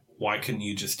that why couldn't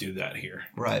you just do that here?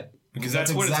 Right. Because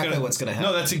that's exactly what's going to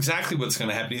happen. No, that's exactly what's going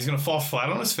to happen. He's going to fall flat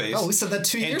on his face. Oh, we said that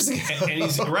 2 years ago. And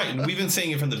he's right. And we've been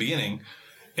saying it from the beginning.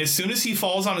 As soon as he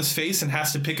falls on his face and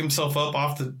has to pick himself up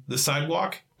off the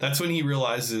sidewalk, that's when he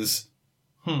realizes,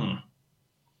 I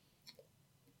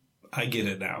get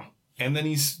it now. And then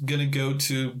he's going to go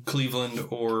to Cleveland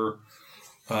or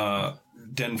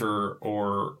Denver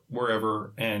or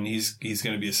wherever, and he's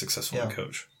going to be a successful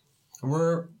coach.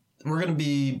 We're going to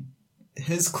be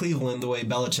his Cleveland the way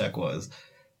Belichick was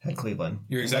at Cleveland.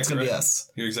 You're exactly That's going to right. be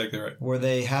us. You're exactly right. Where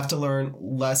they have to learn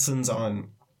lessons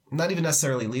on not even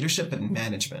necessarily leadership, but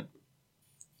management.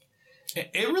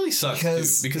 It really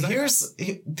sucks, because here's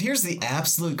the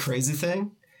absolute crazy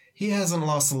thing. He hasn't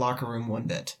lost the locker room one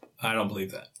bit. I don't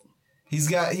believe that.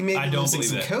 He may be losing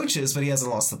some coaches, but he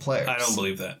hasn't lost the players. I don't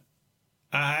believe that.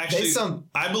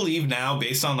 I believe now,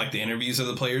 based on like the interviews of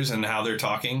the players and how they're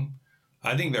talking,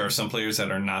 I think there are some players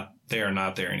that are not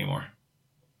there anymore.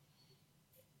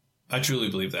 I truly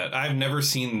believe that. I've never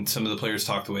seen some of the players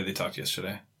talk the way they talked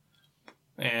yesterday.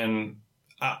 And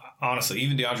honestly,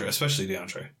 even DeAndre, especially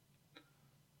DeAndre.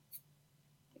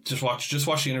 Just watch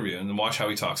the interview and then watch how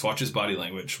he talks. Watch his body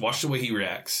language. Watch the way he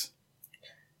reacts.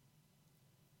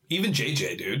 Even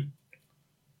JJ, dude.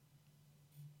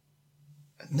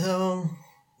 No,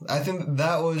 I think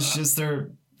that was just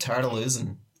they're tired of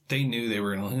losing. They knew they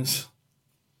were going to lose.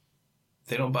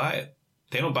 They don't buy it.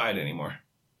 They don't buy it anymore.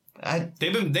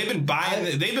 They've been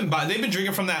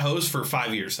drinking from that hose for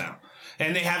 5 years now,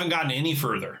 and they haven't gotten any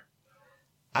further.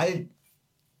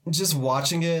 Just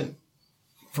watching it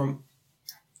from.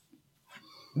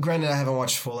 Granted, I haven't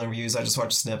watched full interviews. I just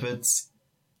watched snippets.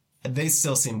 They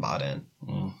still seem bought in.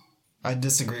 I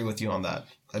disagree with you on that.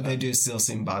 They do still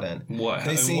seem bought in. What?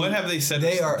 What have they said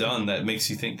done that makes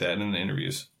you think that in the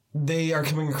interviews? They are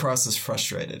coming across as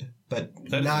frustrated, but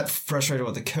not frustrated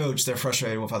with the coach. They're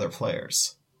frustrated with other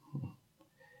players.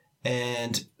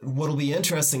 And what'll be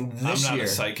interesting this year... I'm not a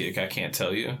psychic. I can't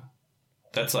tell you.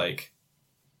 That's a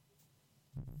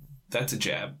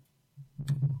jab.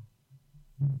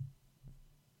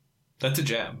 That's a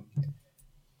jab.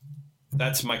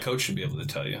 That's my coach should be able to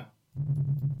tell you.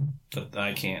 But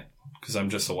I can't, because I'm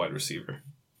just a wide receiver.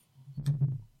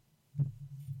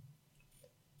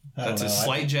 That's a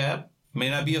slight jab. May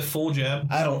not be a full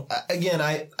jab.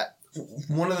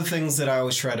 One of the things that I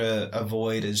always try to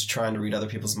avoid is trying to read other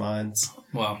people's minds.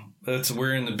 Well,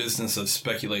 we're in the business of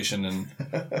speculation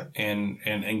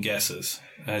and guesses.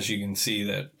 As you can see,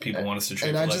 that people want us to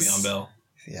trade for Le'Veon Bell.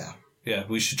 Yeah. Yeah,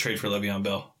 we should trade for Le'Veon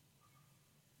Bell.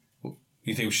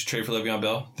 You think we should trade for Le'Veon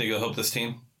Bell? Think it'll help this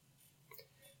team?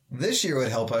 This year would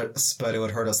help us, but it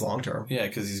would hurt us long term. Yeah,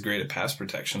 because he's great at pass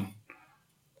protection.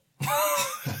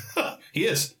 He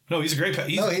is. No, he's a great.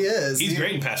 He is. He's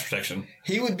great in pass protection.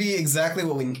 He would be exactly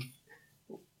what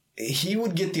he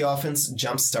would get the offense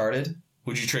jump started.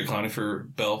 Would you trade Clowney for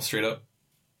Bell straight up?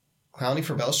 Clowney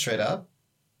for Bell straight up?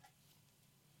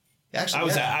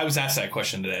 Actually, I was asked that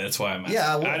question today. That's why I'm asking.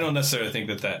 Yeah, I don't necessarily think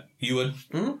that you would.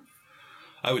 Mm-hmm.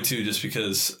 I would too, just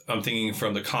because I'm thinking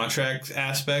from the contract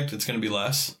aspect, it's going to be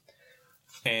less.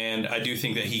 And I do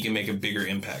think that he can make a bigger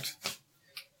impact.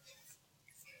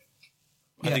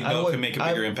 I think Bell can make a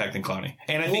bigger impact than Clowney.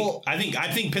 And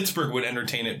I think Pittsburgh would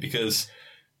entertain it because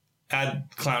add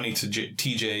Clowney to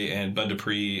TJ and Bud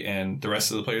Dupree and the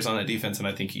rest of the players on that defense, and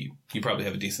I think you probably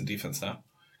have a decent defense now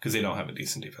because they don't have a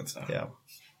decent defense now. Yeah.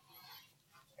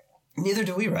 Neither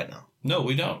do we right now. No,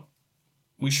 we don't.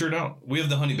 We sure don't. We have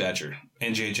the Honey Badger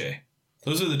and JJ.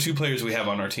 Those are the two players we have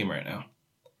on our team right now.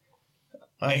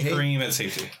 And Kareem at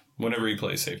safety, whenever he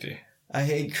plays safety. I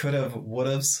hate could've,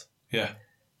 would'ves. Yeah.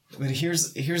 But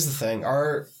here's the thing.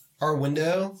 Our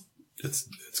window... It's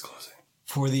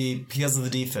closing. Because of the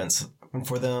defense, and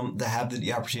for them to have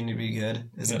the opportunity to be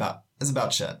good is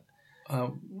about shut.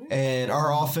 And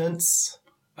our offense...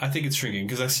 I think it's shrinking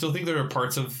because I still think there are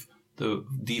parts of the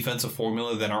defensive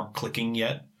formula that aren't clicking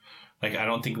yet. Like, I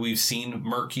don't think we've seen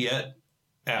Merck yet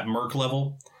at Merck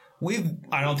level.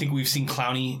 I don't think we've seen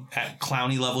Clowney at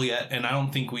Clowney level yet, and I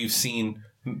don't think we've seen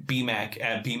BMAC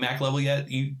at BMAC level yet.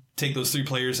 You take those 3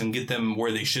 players and get them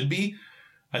where they should be,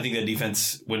 I think that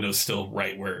defense window's still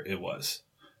right where it was.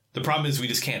 The problem is we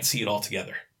just can't see it all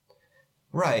together.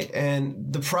 Right,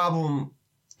 and the problem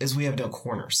is we have no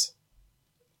corners.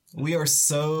 We are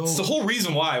so... It's the whole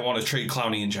reason why I want to trade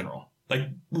Clowney in general. Like,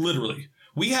 literally.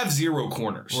 We have 0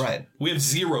 corners. Right. We have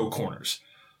 0 corners.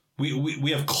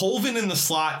 We have Colvin in the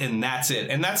slot, and that's it.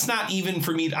 And that's not even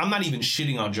for me. I'm not even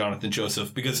shitting on Jonathan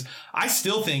Joseph, because I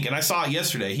still think, and I saw it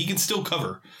yesterday, he can still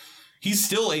cover. He's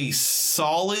still a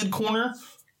solid corner.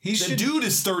 The dude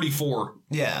is 34.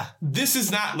 Yeah. This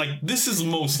is not like, this is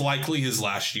most likely his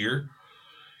last year.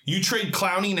 You trade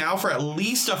Clowney now for at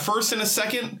least a first and a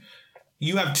second.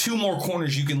 You have 2 more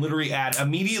corners you can literally add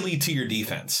immediately to your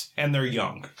defense, and they're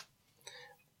young.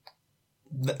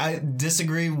 I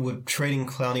disagree with trading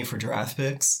Clowney for draft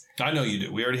picks. I know you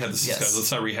do. We already had this discussion. Yes.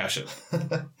 Let's not rehash it.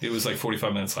 It was like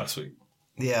 45 minutes last week.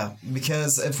 Yeah,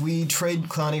 because if we trade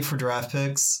Clowney for draft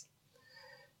picks,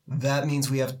 that means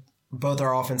we have both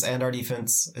our offense and our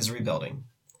defense is rebuilding.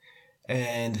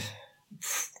 And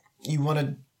you want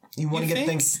to get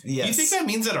things... Yes. You think that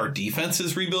means that our defense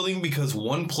is rebuilding because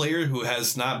one player who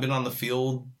has not been on the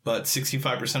field but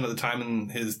 65% of the time in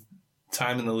his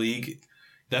time in the league...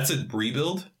 That's a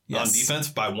rebuild on defense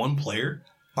by one player?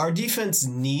 Our defense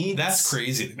needs... That's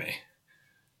crazy to me.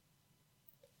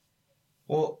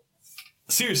 Well...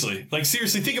 Seriously. Like,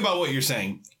 seriously, think about what you're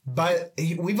saying. But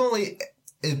we've only...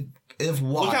 If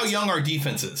Watt... Look how young our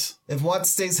defense is. If Watt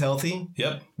stays healthy...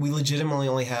 Yep. We legitimately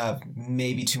only have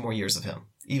maybe 2 more years of him.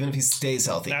 Even if he stays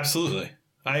healthy. Absolutely.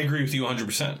 I agree with you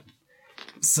 100%.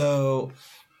 So,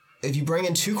 if you bring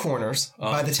in 2 corners,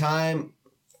 by the time...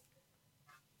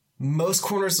 Most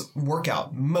corners work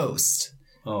out. Most.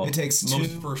 It takes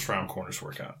most first-round corners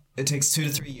work out. It takes 2 to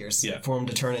 3 years for them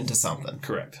to turn into something.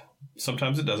 Correct.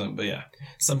 Sometimes it doesn't, but yeah.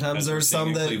 Sometimes there's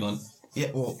some that... Cleveland.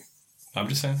 Yeah, well... I'm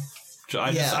just saying.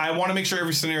 I want to make sure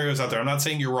every scenario is out there. I'm not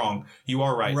saying you're wrong. You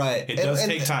are right. Right. It does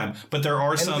take time. But there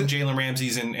are some Jalen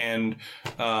Ramseys and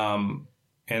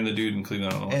the dude in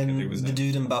Cleveland. I don't know. And the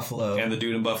dude in Buffalo. And the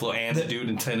dude in Buffalo. And the dude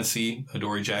in Tennessee,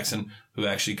 Adoree Jackson, who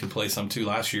actually could play some too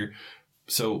last year.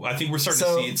 So I think we're starting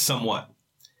to see it somewhat.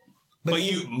 But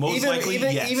you most likely,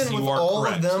 yes, even with you are all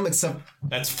correct. of them, except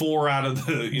that's 4 out of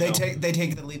the. They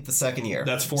take the leap the second year.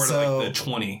 That's 4 out of like the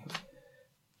 20.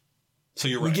 So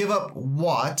you're right. We give up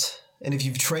Watt, and if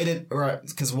you've traded,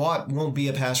 because Watt won't be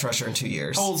a pass rusher in 2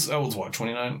 years. How old's Watt?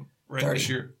 29 right 30. This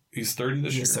year. He's 30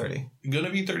 this year. He's 30.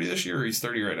 Gonna be 30 this year, or he's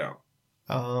 30 right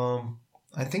now.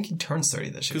 I think he turns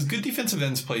 30 this year. Because good defensive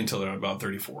ends play until they're about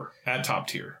 34 at top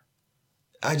tier.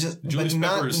 Julius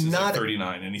Peppers is at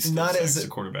 39, and he's still a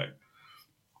quarterback.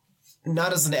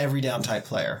 Not as an every down type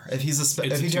player. If he's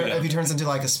if he turns into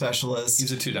like a specialist,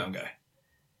 he's a 2-down guy.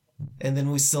 And then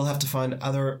we still have to find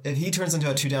if he turns into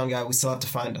a 2-down guy, we still have to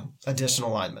find additional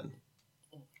linemen.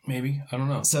 Maybe, I don't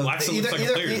know. So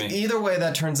either way,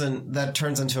 that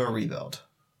turns into a rebuild.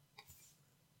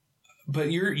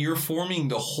 But you're forming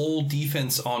the whole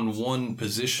defense on one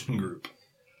position group.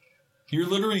 You're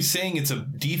literally saying it's a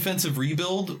defensive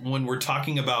rebuild when we're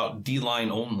talking about D-line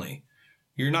only.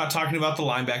 You're not talking about the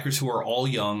linebackers who are all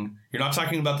young. You're not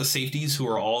talking about the safeties who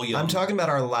are all young. I'm talking about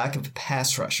our lack of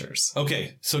pass rushers.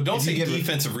 Okay, so don't say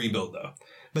defensive rebuild, though.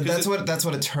 But that's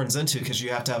what it turns into, because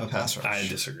you have to have a pass rush. I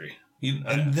disagree.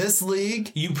 In this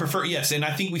league? You prefer, yes, and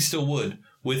I think we still would.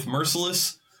 With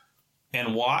Merciless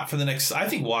and Watt for the next... I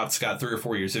think Watt's got 3 or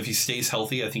 4 years. If he stays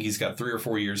healthy, I think he's got 3 or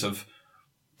 4 years of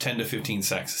 10 to 15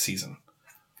 sacks a season.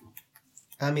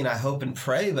 I mean, I hope and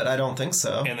pray, but I don't think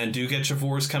so. And then Duke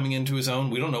Ejiofor is coming into his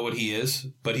own. We don't know what he is,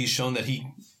 but he's shown that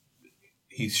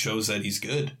he shows that he's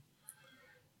good.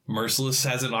 Merciless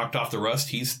hasn't knocked off the rust.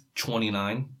 He's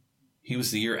 29. He was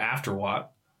the year after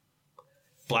Watt.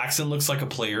 Blackson looks like a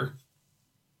player.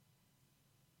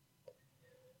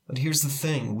 But here's the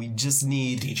thing. We just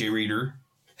need... DJ Reader.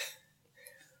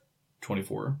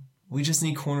 24. We just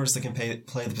need corners that can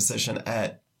play the position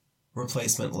at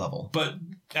replacement level. But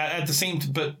at the same...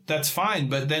 But that's fine.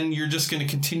 But then you're just going to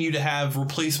continue to have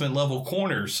replacement level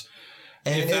corners.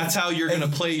 And if that's how you're going to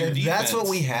play your defense. That's what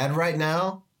we had right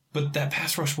now. But that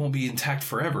pass rush won't be intact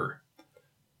forever.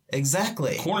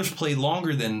 Exactly. Corners play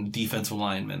longer than defensive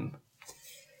linemen.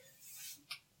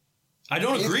 I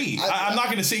don't agree. I'm not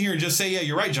going to sit here and just say, yeah,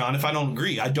 you're right, John, if I don't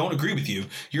agree. I don't agree with you.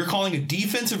 You're calling a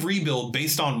defensive rebuild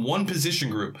based on one position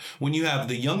group when you have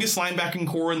the youngest linebacking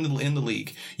core in the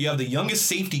league. You have the youngest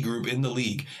safety group in the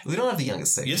league. We don't have the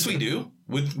youngest safety. Yes, we do.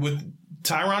 With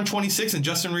Tyron 26 and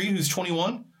Justin Reed, who's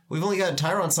 21? We've only got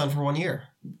Tyron signed for 1 year.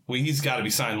 Well, he's got to be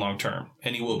signed long term,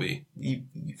 and he will be. You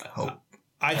hope.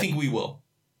 I think we will.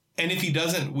 And if he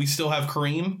doesn't, we still have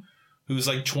Kareem, who's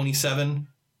like 27.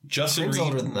 Justin Kareem's Reed.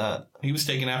 older than that. He was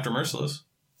taken after Merciless.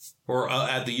 Or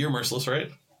at the year Merciless,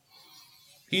 right?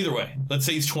 Either way, let's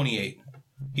say he's 28.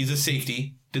 He's a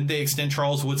safety. Didn't they extend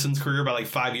Charles Woodson's career by like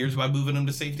 5 years by moving him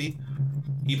to safety?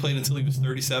 He played until he was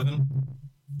 37.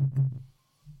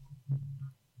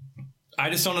 I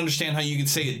just don't understand how you can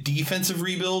say a defensive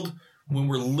rebuild when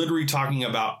we're literally talking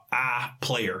about a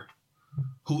player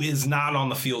who is not on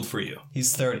the field for you.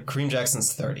 He's 30. Kareem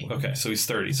Jackson's 30. Okay, so he's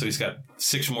 30. So he's got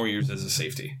 6 more years as a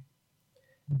safety.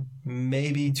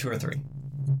 Maybe 2 or 3.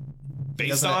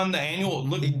 Based on the annual...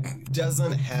 Look, He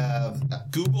doesn't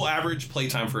have... Google average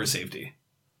playtime for a safety.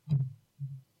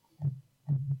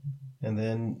 And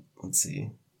then, let's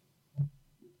see.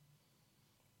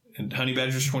 And Honey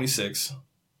Badger's 26.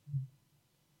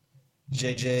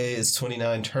 JJ is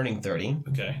 29, turning 30.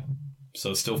 Okay.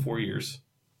 So still 4 years.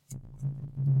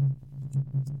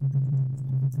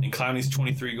 And Clowney's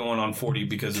 23 going on 40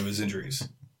 because of his injuries.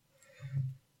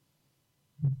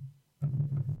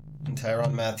 And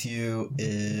Tyrann Mathieu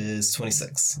is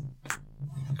 26.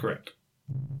 Correct.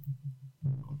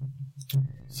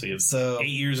 So you have So 8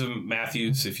 years of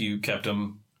Matthews if you kept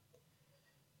him.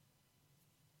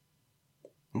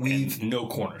 we've And no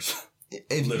corners.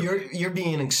 if you're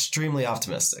being extremely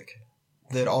optimistic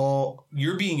that all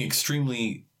You're being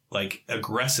extremely like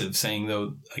aggressive saying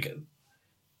though like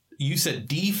you said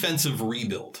defensive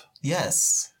rebuild.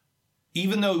 yes.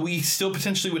 Even though we still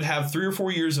potentially would have 3 or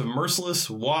 4 years of Merciless,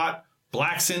 Watt,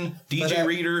 Blackson, DJ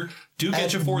Reader, Duke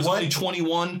Ejiofor is only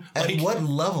 21. At what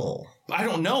level? I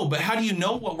don't know, but how do you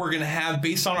know what we're going to have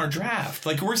based on our draft?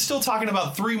 Like, we're still talking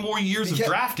about 3 more years of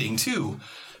drafting, too.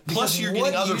 Plus, you're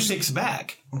getting other picks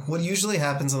back. What usually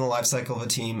happens in the life cycle of a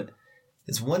team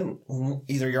is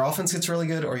either your offense gets really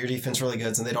good or your defense really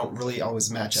good, and they don't really always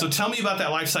match up. So tell me about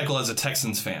that life cycle as a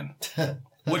Texans fan.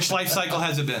 Which life cycle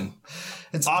has it been?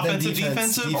 It's Offensive, been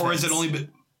defensive, or is it only been...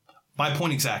 My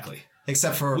point exactly.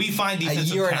 Except for We find a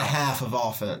defensive year and a talent. half of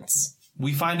offense.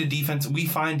 We find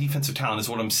defensive talent is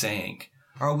what I'm saying.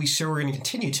 Are we sure we're going to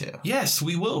continue to? Yes,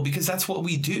 we will, because that's what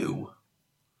we do.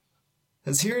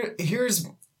 Because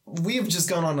we have just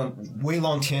gone on a way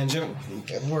long tangent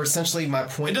where essentially my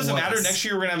point It doesn't was, matter. Next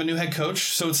year we're going to have a new head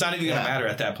coach, so it's not even going to matter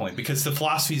at that point because the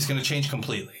philosophy is going to change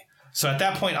completely. So at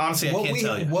that point, honestly, I can't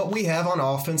tell you. What we have on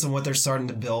offense and what they're starting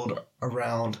to build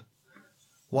around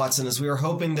Watson is we were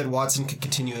hoping that Watson could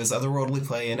continue his otherworldly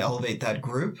play and elevate that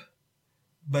group.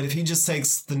 But if he just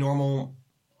takes the normal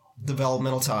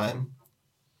developmental time,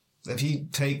 if he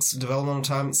takes developmental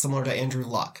time similar to Andrew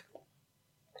Luck,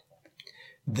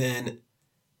 then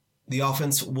the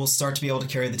offense will start to be able to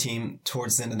carry the team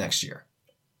towards the end of next year.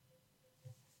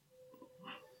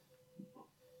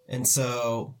 And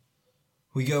so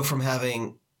we go from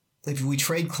having, if we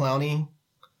trade Clowney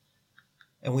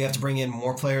and we have to bring in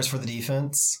more players for the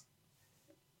defense,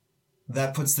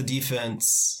 that puts the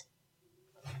defense,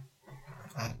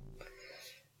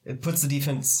 it puts the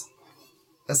defense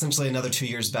essentially another 2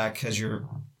 years back because you're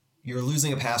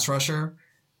losing a pass rusher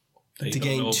to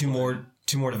gain two more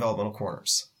developmental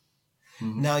corners.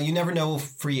 Mm-hmm. Now, you never know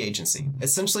free agency.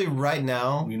 Essentially, right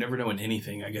now... You never know in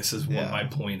anything, I guess, is what my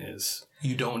point is.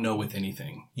 You don't know with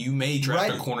anything. You may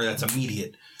draft a corner that's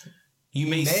immediate. You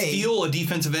may steal a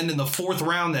defensive end in the 4th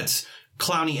round that's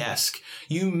Clowney-esque.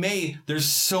 There's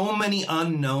so many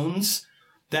unknowns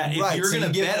that if you're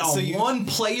going to bet on one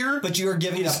player, but you're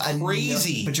giving up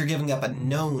crazy. But you're giving up a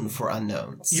known for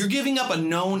unknowns. You're giving up a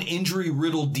known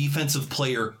injury-riddled defensive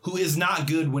player who is not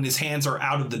good when his hands are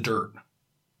out of the dirt.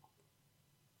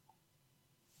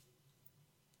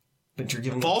 But you're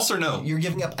giving false or no? You're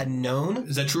giving up a known?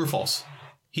 Is that true or false?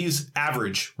 He's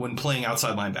average when playing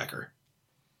outside linebacker.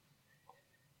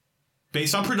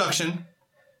 Based on production,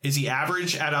 is he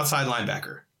average at outside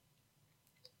linebacker?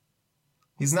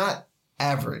 He's not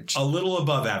average. A little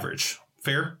above average.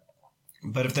 Fair?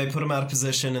 But if they put him out of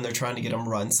position and they're trying to get him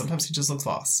run, sometimes he just looks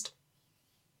lost.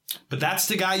 But that's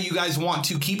the guy you guys want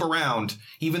to keep around,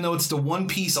 even though it's the one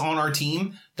piece on our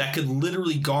team that could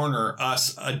literally garner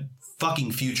us a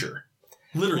fucking future.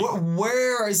 Literally.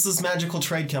 Where is this magical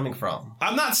trade coming from?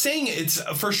 I'm not saying it's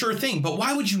a for sure thing, but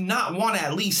why would you not want to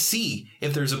at least see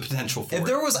if there's a potential for it? If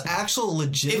there was actual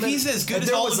legitimate... If he's as good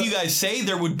as all of you guys say,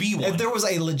 there would be one. If there was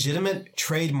a legitimate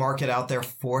trade market out there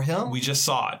for him... We just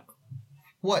saw it.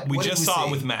 What? We just saw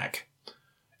it with Mac.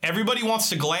 Everybody wants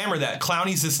to glamour that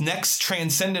Clowney's this next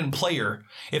transcendent player.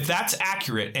 If that's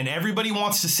accurate and everybody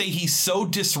wants to say he's so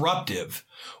disruptive,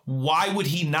 why would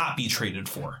he not be traded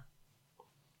for?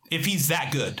 If he's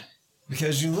that good.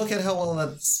 Because you look at how well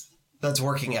that's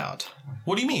working out.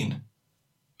 What do you mean?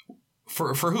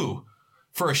 For who?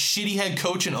 For a shitty head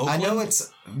coach in Oakland? I know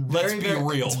it's Let's be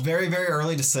real. It's very, very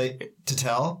early to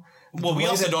tell. Well, we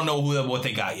also don't know what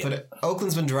they got yet. But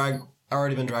Oakland's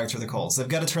already been dragged through the coals. They've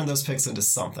got to turn those picks into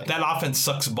something. That offense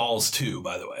sucks balls too,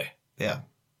 by the way. Yeah.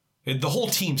 The whole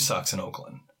team sucks in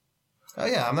Oakland. Oh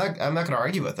yeah, I'm not going to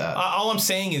argue with that. All I'm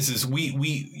saying is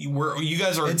you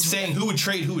guys are saying who would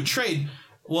trade.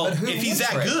 Well, if he's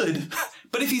that good,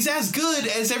 but if he's as good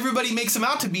as everybody makes him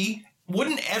out to be,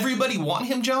 wouldn't everybody want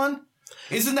him, John?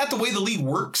 Isn't that the way the league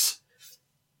works?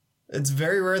 It's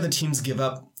very rare that teams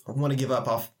want to give up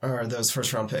off those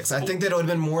first round picks. I think that it would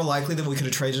have been more likely that we could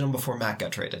have traded him before Mac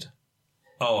got traded.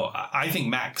 Oh, I think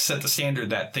Mac set the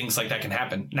standard that things like that can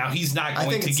happen. Now he's not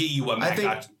going to get you what Mac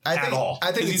got at all.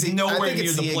 I think he's nowhere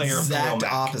near the player of Khalil exact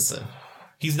Mack. opposite.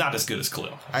 He's not as good as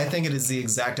Khalil. I think it is the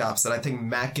exact opposite. I think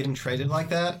Mac getting traded like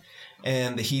that,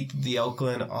 and the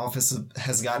Oakland office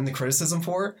has gotten the criticism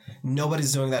for it.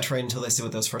 Nobody's doing that trade until they see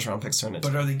what those first round picks turn into.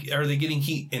 But are they getting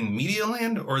heat in media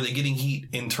land, or are they getting heat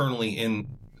internally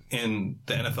in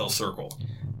the NFL circle?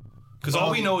 Because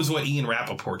all we know is what Ian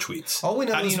Rappaport tweets. All we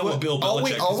know How do you is know what Bill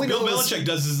Belichick does? Bill Belichick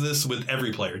does this with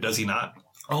every player, does he not?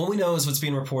 All we know is what's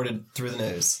being reported through the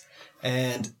news.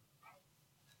 And,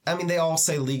 I mean, they all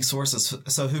say league sources,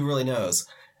 so who really knows?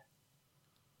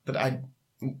 But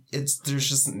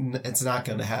it's not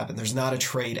going to happen. There's not a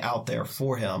trade out there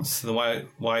for him. So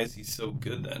why is he so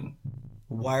good then?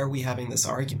 Why are we having this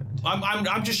argument?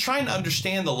 I'm just trying to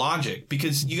understand the logic,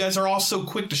 because you guys are all so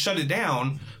quick to shut it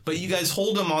down, but you guys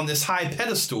hold him on this high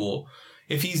pedestal.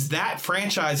 If he's that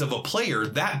franchise of a player,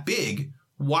 that big,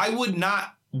 why would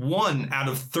not 1 out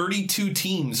of 32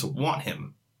 teams want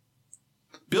him?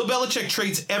 Bill Belichick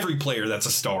trades every player that's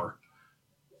a star,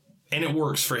 and it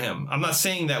works for him. I'm not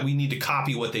saying that we need to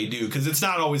copy what they do, because it's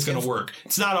not always going to work.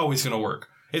 It's not always going to work.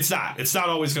 It's not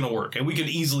always going to work, and we could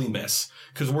easily miss,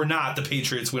 because we're not the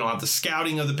Patriots. We don't have the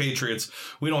scouting of the Patriots.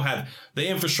 We don't have the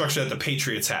infrastructure that the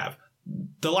Patriots have.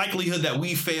 The likelihood that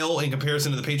we fail in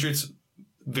comparison to the Patriots,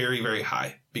 very, very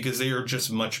high, because they are just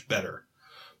much better.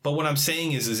 But what I'm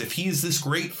saying is if he's this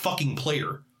great fucking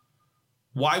player,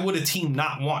 why would a team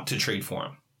not want to trade for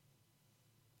him?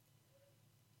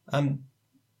 I'm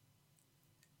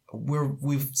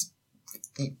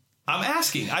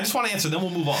asking. I just want to answer, then we'll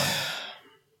move on.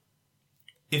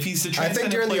 If he's the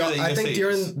transcendent player that you I think say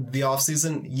during the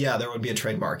offseason, yeah, there would be a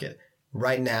trade market.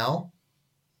 Right now,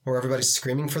 where everybody's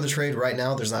screaming for the trade, right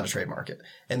now, there's not a trade market.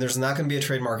 And there's not going to be a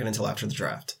trade market until after the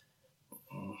draft.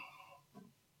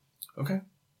 Okay.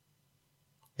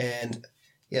 And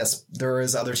yes, there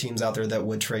is other teams out there that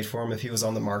would trade for him if he was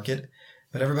on the market.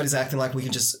 But everybody's acting like we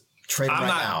can just trade him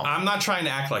now. I'm not trying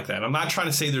to act like that. I'm not trying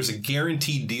to say there's a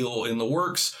guaranteed deal in the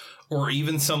works, or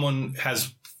even someone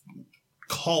has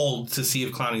called to see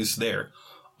if Clowney's there.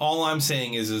 All I'm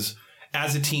saying is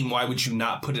as a team, why would you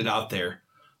not put it out there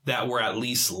that we're at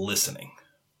least listening?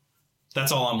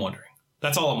 That's all I'm wondering.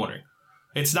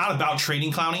 It's not about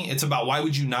trading Clowney. It's about why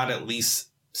would you not at least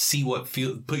see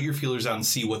put your feelers out and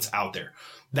see what's out there.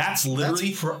 That's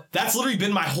literally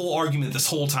been my whole argument this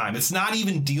whole time. It's not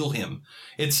even deal him.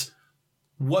 It's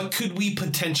what could we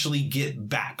potentially get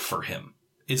back for him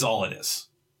is all it is.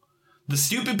 The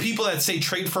stupid people that say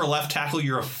trade for a left tackle,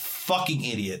 you're a fucking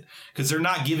idiot, because they're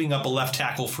not giving up a left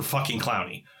tackle for fucking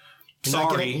Clowney.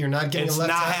 You're not getting it's a left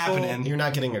not tackle. happening. You're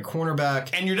not getting a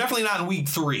cornerback. And you're definitely not in week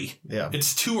 3. Yeah.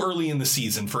 It's too early in the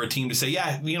season for a team to say,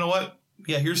 yeah, you know what?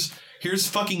 Yeah, here's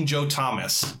fucking Joe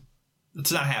Thomas.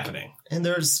 It's not happening. And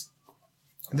there's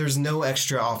no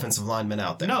extra offensive linemen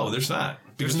out there. No, there's not.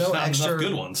 There's no not extra enough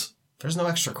good ones. There's no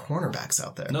extra cornerbacks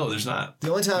out there. No, there's not.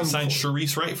 The only time we signed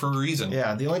Sharice Wright for a reason.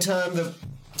 Yeah, the only time that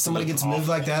somebody gets moved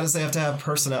like that is they have to have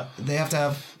personnel. They have to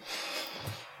have.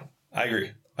 I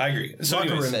agree. So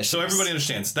everybody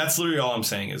understands. That's literally all I'm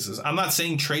saying is I'm not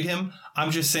saying trade him. I'm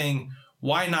just saying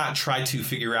why not try to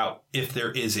figure out if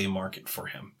there is a market for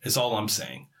him is all I'm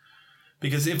saying.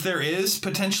 Because if there is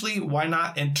potentially, why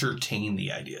not entertain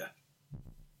the idea?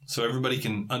 So everybody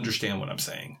can understand what I'm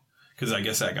saying. Because I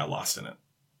guess I got lost in it.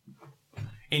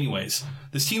 Anyways,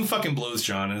 this team fucking blows,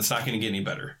 John, and it's not going to get any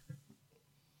better.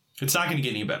 It's not going to get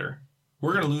any better.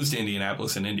 We're going to lose to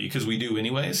Indianapolis and Indy, because we do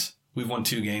anyways. We've won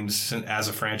 2 games as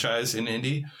a franchise in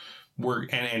Indy.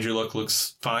 And Andrew Luck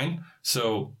looks fine.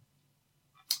 So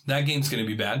that game's going to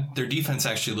be bad. Their defense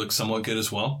actually looks somewhat good as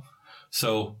well.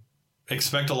 So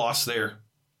expect a loss there.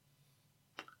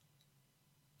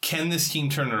 Can this team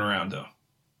turn it around, though?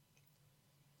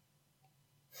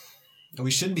 We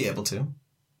should be able to.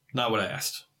 Not what I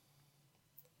asked.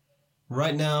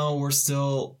 Right now, we're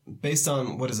still, based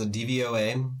on, what is a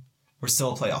DVOA, we're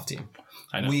still a playoff team.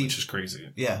 I know, which is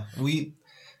crazy. Yeah.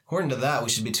 According to that, we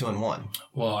should be 2-1.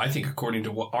 Well, I think according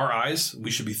to our eyes,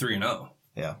 we should be 3-0.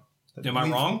 Yeah. Am I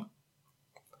wrong?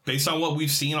 Based on what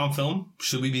we've seen on film,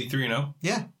 should we be 3-0?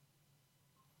 Yeah.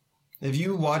 If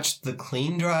you watch the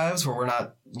clean drives where we're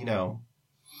not,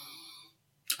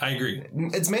 I agree.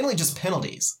 it's mainly just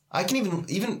penalties. I can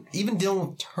even deal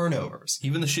with turnovers.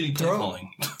 Even the shitty play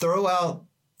calling. throw out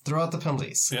the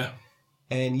penalties. Yeah.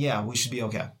 And yeah, we should be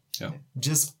okay. Yeah.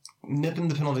 Just nipping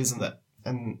the penalties and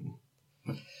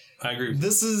I agree.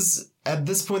 At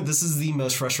this point, this is the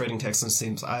most frustrating Texans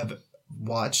teams I've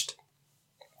watched.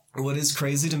 What is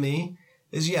crazy to me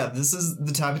is, this is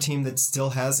the type of team that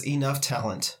still has enough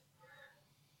talent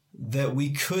that we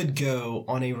could go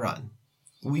on a run.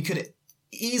 We could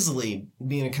easily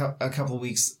be in a couple of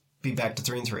weeks be back to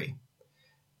 3-3.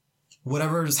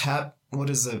 Whatever's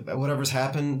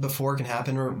happened before can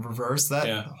happen reverse.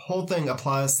 That whole thing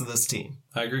applies to this team.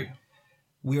 I agree.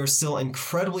 We are still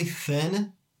incredibly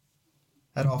thin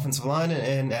at offensive line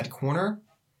and at corner.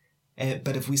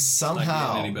 But if we somehow...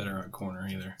 Not getting any better at corner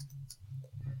either.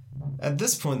 At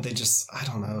this point, I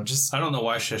don't know. I don't know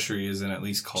why Cheshire isn't at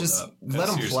least called up. Let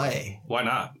him play. Why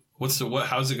not?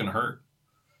 How's it going to hurt?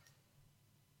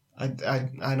 I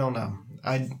don't know.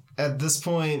 At this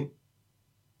point...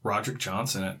 Roderick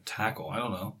Johnson at tackle. I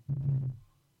don't know.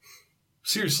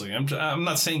 Seriously, I'm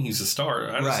not saying he's a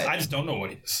star. I just don't know what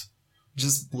he is.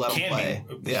 Just let him play.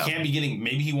 He can't be getting...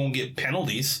 Maybe he won't get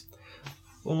penalties.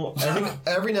 Well,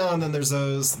 every now and then there's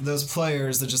those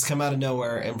players that just come out of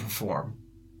nowhere and perform.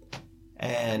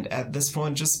 And at this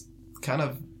point, just kind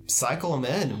of cycle them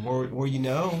in where you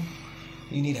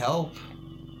need help.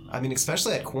 I mean,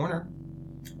 especially at corner.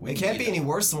 It can't be any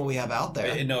worse than what we have out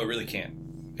there. No, it really can't.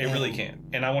 It really can't.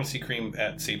 And I want to see Kareem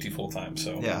at safety full time.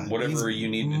 So whatever you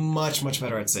need to... Much, much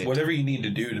better at safety. Whatever you need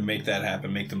to do to make that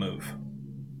happen, make the move.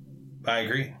 I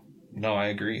agree. No, I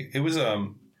agree. It was...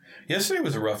 Yesterday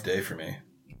was a rough day for me.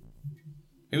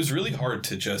 It was really hard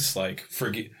to just,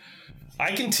 forget...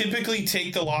 I can typically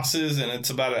take the losses, and it's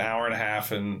about an hour and a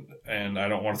half, and I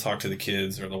don't want to talk to the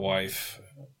kids or the wife,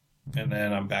 and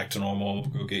then I'm back to normal,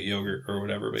 go get yogurt or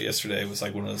whatever. But yesterday was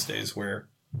one of those days where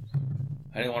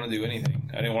I didn't want to do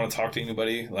anything. I didn't want to talk to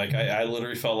anybody. I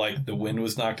literally felt like the wind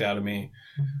was knocked out of me.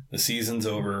 The season's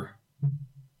over,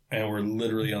 and we're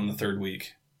literally on the third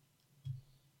week.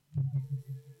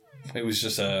 It was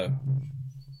just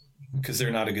because they're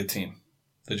not a good team,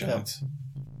 the Giants. Yeah.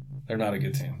 They're not a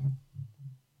good team.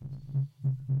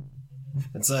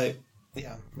 It's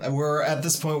we're at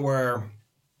this point where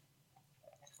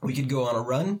we could go on a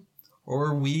run,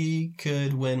 or we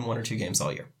could win 1 or 2 games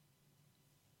all year.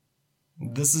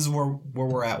 This is where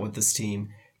we're at with this team.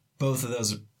 Both of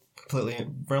those are completely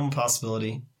realm of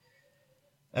possibility.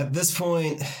 At this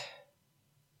point,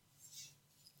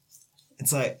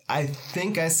 it's I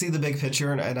think I see the big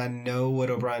picture, and I know what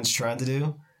O'Brien's trying to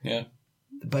do. Yeah.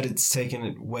 But it's taken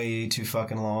it way too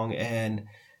fucking long, and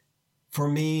for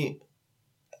me...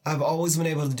 I've always been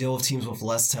able to deal with teams with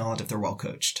less talent if they're well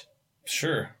coached.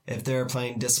 Sure. If they're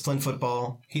playing disciplined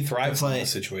football. He thrives in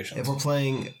those situations. If we're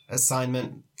playing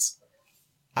assignments,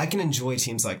 I can enjoy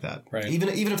teams like that. Right. Even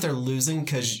if they're losing,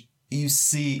 because you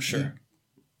see... Sure.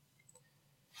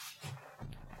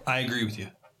 I agree with you.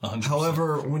 100%.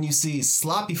 However, when you see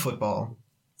sloppy football,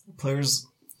 players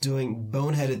doing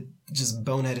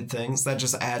boneheaded things, that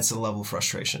just adds to the level of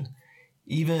frustration.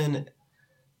 Even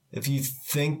if you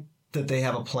think that they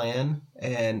have a plan,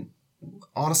 and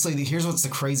honestly, here's what's the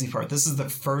crazy part. This is the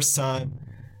first time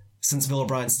since Bill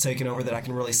O'Brien's taken over that I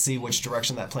can really see which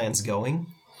direction that plan's going.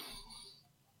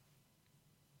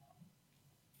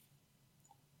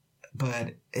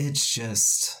 But it's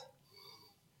just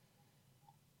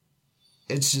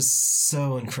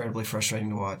so incredibly frustrating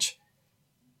to watch.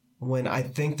 When I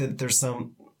think that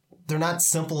they're not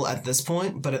simple at this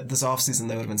point, but at this offseason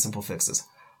they would have been simple fixes.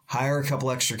 Hire a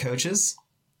couple extra coaches,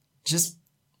 just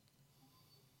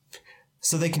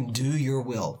so they can do your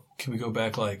will. Can we go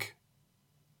back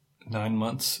 9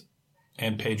 months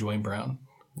and pay Dwayne Brown?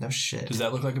 No shit. Does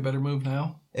that look like a better move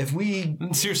now? If we...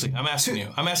 Seriously, I'm asking you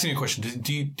a question.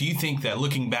 Do you think that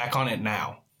looking back on it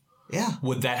now,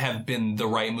 would that have been the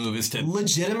right move, is to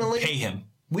legitimately pay him?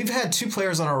 We've had 2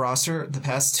 players on our roster the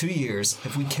past 2 years.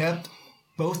 If we kept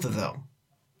both of them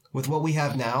with what we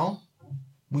have now,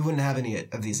 we wouldn't have any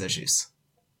of these issues.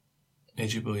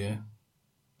 AJ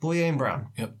Bouye and Brown.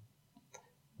 Yep.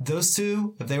 those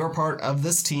two, if they were part of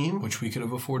this team, Which we could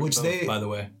have afforded Which both, they- by the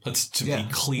way. Let's be yeah,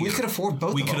 clear. we could afford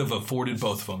both We of could them. have afforded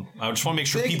both of them. I just want to make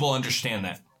sure Big- people understand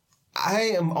that. I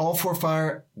am all for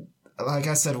fire. Like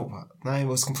I said, I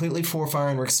was completely for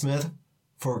firing Rick Smith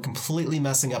for completely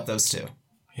messing up those two.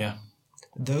 Yeah.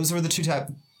 Those were the two type.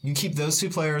 You keep those two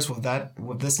players with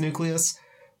this nucleus,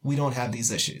 we don't have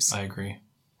these issues. I agree.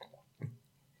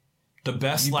 The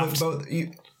best You put left. both.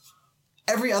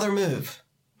 Every other move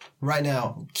right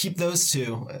now, keep those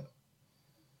two.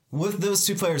 With those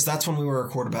two players, that's when we were a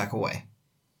quarterback away.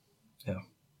 Yeah.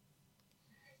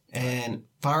 And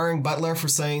firing Butler for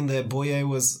saying that Boye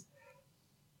was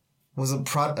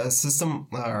a system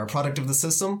or a product of the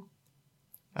system,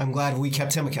 I'm glad we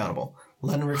kept him accountable.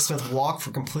 Letting Rick Smith walk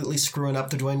for completely screwing up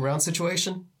the Dwayne Brown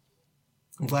situation,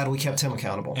 I'm glad we kept him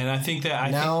accountable. And I think that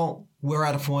Now we're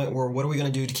at a point where what are we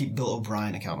going to do to keep Bill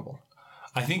O'Brien accountable?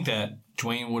 I think that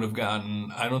Dwayne would have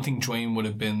gotten. I don't think Dwayne would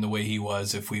have been the way he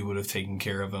was if we would have taken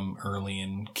care of him early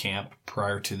in camp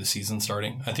prior to the season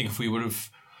starting. I think if we would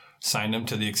have signed him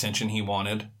to the extension he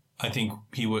wanted, I think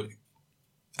he would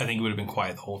have been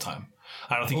quiet the whole time.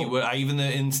 I don't think he would.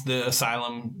 In the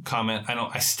asylum comment,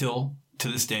 I still to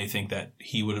this day think that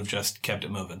he would have just kept it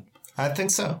moving. I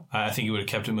think so. I think he would have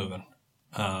kept it moving.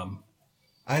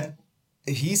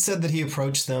 He said that he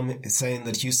approached them saying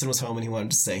that Houston was home and he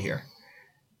wanted to stay here.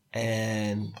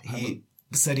 And he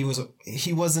said he was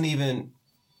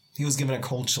given a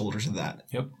cold shoulder to that.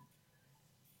 Yep.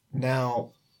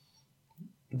 Now,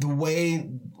 the way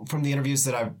from the interviews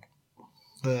that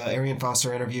the Arian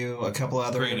Foster interview, a couple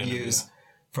other Great interviews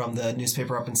from the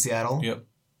newspaper up in Seattle. Yep.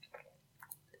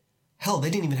 Hell, they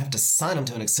didn't even have to sign him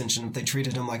to an extension if they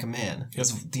treated him like a man. Yep.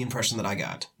 That's the impression that I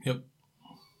got. Yep.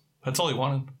 That's all he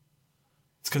wanted.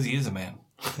 It's because he is a man.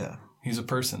 Yeah. He's a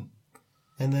person.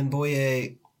 And then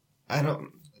Boye,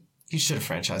 you should have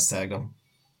franchise tagged him.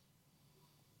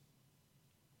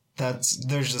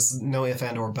 There's just no if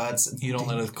and or buts. You don't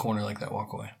let a corner like that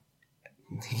walk away.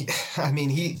 I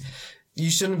mean, you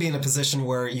shouldn't be in a position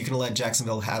where you can let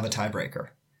Jacksonville have a tiebreaker.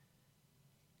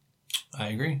 I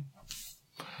agree.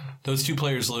 Those two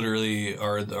players literally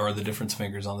are the difference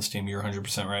makers on this team. You're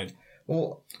 100% right.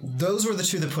 Well, those were the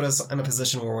two that put us in a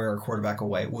position where we were a quarterback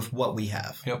away with what we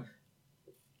have. Yep.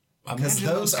 Because Imagine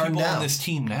those are people now. on this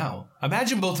team now.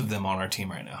 Imagine both of them on our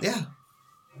team right now. Yeah.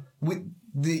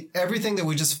 Everything that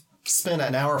we just spent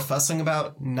an hour fussing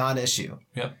about, non-issue.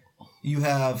 Yep. You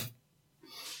have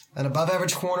an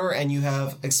above-average corner and you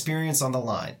have experience on the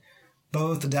line.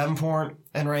 Both Davenport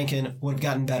and Rankin would have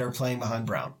gotten better playing behind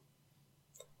Brown.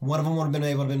 One of them would have been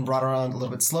able to been brought around a little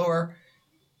bit slower.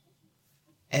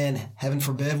 And heaven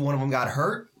forbid one of them got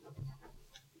hurt.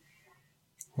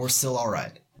 We're still all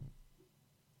right.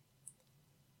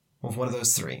 With one of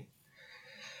those three.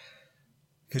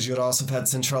 Because you would also have had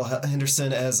Central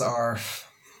Henderson as our...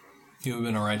 He would have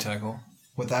been a right tackle.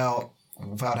 Without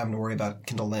having to worry about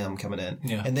Kendall Lamb coming in.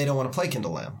 Yeah. And they don't want to play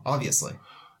Kendall Lamb, obviously.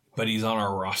 But he's on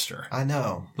our roster. I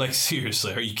know. Like,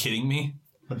 seriously, are you kidding me?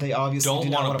 But they obviously Don't do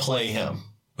not want to play him,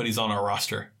 but he's on our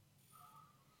roster.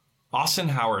 Austin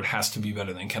Howard has to be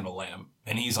better than Kendall Lamb,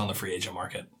 and he's on the free agent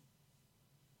market.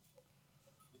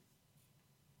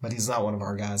 But he's not one of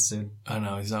our guys, dude. I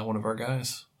know, he's not one of our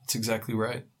guys. That's exactly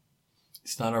right.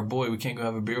 He's not our boy. We can't go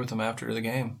have a beer with him after the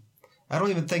game. I don't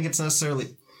even think it's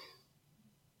necessarily...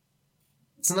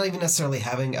 It's not even necessarily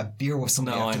having a beer with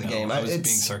somebody No, I after know. the game. I was being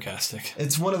sarcastic.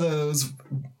 It's one of those...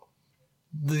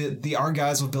 The our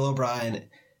guys with Bill O'Brien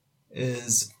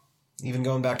is... Even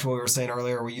going back to what we were saying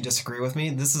earlier where you disagree with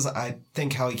me, this is, I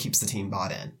think, how he keeps the team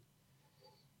bought in.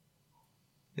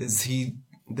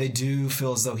 They do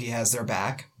feel as though he has their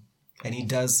back, and he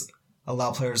does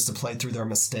allow players to play through their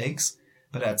mistakes,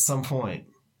 but at some point,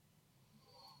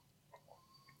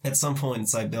 it's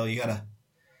like, Bill, you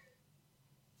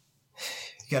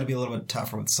gotta be a little bit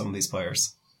tougher with some of these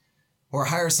players. Or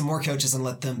hire some more coaches and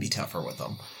let them be tougher with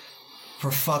them.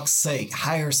 For fuck's sake,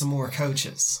 hire some more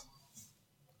coaches.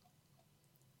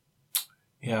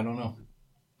 Yeah, I don't know.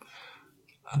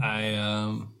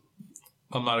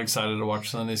 I'm not excited to watch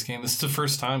Sunday's game. This is the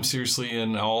first time, seriously,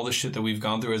 in all the shit that we've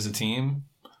gone through as a team.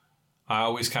 I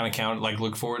always kind of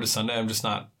look forward to Sunday. I'm just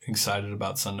not excited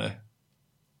about Sunday.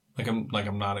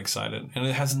 I'm not excited. And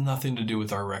it has nothing to do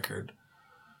with our record.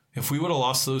 If we would have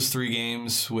lost those 3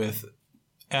 games with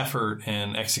effort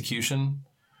and execution,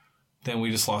 then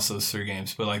we just lost those 3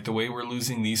 games. But the way we're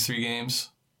losing these 3 games,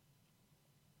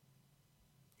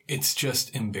 it's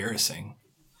just embarrassing.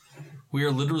 We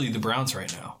are literally the Browns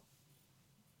right now.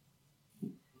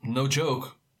 No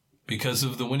joke. Because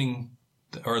of the winning,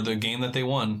 or the game that they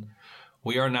won,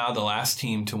 we are now the last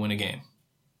team to win a game.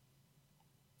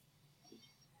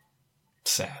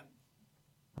 sad.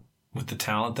 With the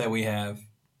talent that we have.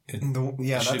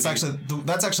 That's actually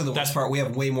the worst part. We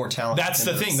have way more talent. That's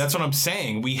the thing. That's what I'm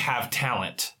saying. We have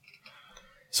talent.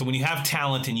 So when you have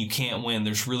talent and you can't win,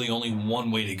 there's really only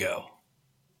one way to go.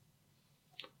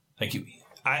 Like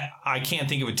I can't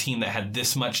think of a team that had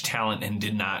this much talent and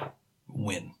did not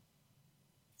win.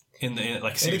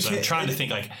 Seriously, I'm trying to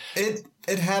think like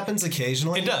it happens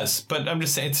occasionally. It does, but I'm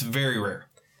just saying it's very rare.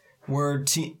 Where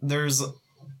there's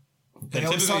And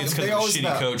typically it's because of a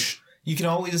shitty coach. You can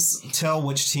always tell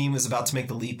which team is about to make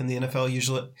the leap in the NFL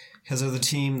usually because they're the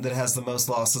team that has the most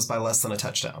losses by less than a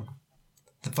touchdown.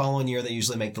 The following year they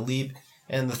usually make the leap,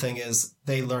 and the thing is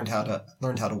they learned how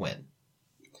to win.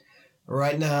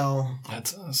 Right now,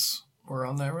 that's us. We're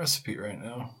on that recipe right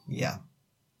now. Yeah.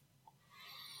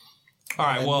 All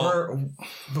right. Well,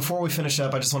 before we finish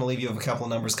up, I just want to leave you with a couple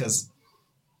of numbers because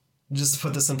just to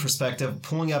put this in perspective,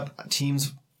 pulling up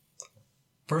teams.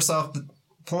 First off,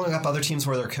 pulling up other teams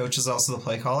where their coach is also the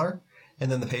play caller, and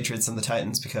then the Patriots and the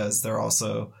Titans because they're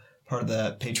also part of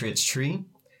the Patriots tree.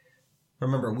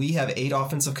 Remember, we have 8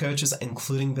 offensive coaches,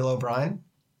 including Bill O'Brien.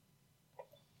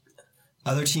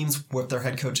 Other teams with their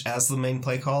head coach as the main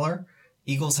play caller.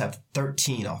 Eagles have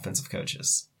 13 offensive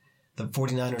coaches. The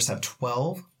 49ers have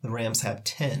 12. The Rams have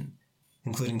 10,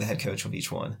 including the head coach of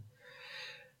each one.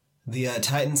 The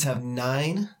Titans have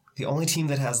 9. The only team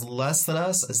that has less than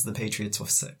us is the Patriots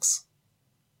with 6.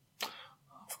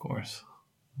 Of course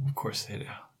they do.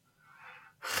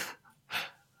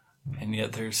 And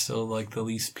yet they're still like the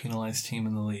least penalized team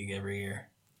in the league every year.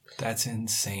 That's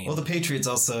insane. Well, the Patriots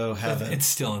also have It's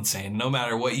still insane. No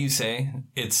matter what you say,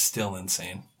 it's still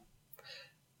insane.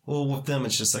 Well, with them,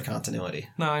 it's just their continuity.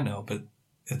 No, I know, but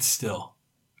it's still.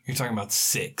 You're talking about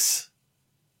 6.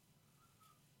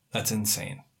 That's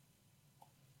insane.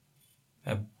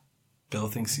 Bill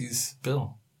thinks he's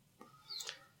Bill.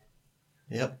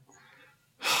 Yep.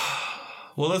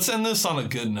 Well, let's end this on a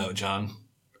good note, John.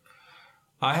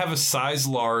 I have a size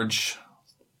large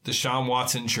Deshaun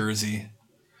Watson jersey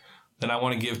that I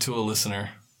want to give to a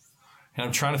listener. And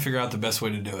I'm trying to figure out the best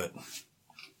way to do it.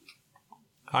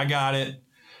 I got it.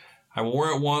 I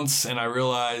wore it once and I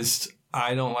realized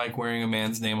I don't like wearing a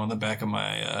man's name on the back of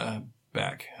my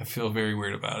back. I feel very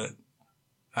weird about it.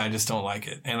 I just don't like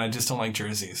it. And I just don't like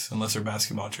jerseys, unless they're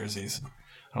basketball jerseys.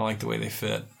 I don't like the way they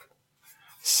fit.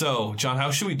 So, John,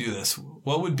 how should we do this?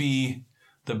 What would be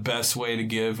the best way to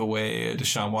give away a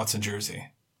Deshaun Watson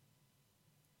jersey?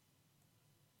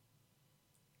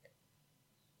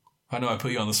 I know I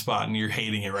put you on the spot and you're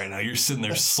hating it right now. You're sitting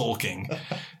there sulking.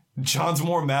 John's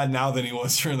more mad now than he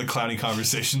was during the clowny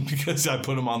conversation because I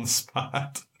put him on the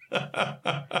spot.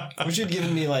 Wish you'd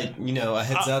given me a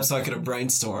heads up so I could have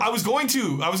brainstormed. I was going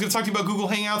to talk to you about Google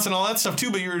Hangouts and all that stuff too,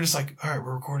 but you were just like, all right,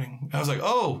 we're recording. I was like,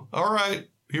 oh, all right,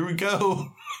 here we go.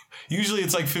 Usually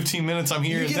it's like 15 minutes I'm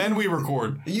here and then we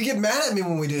record. You get mad at me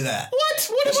when we do that. What?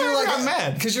 What if I got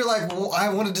mad? Because you're like, well, I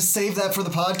wanted to save that for the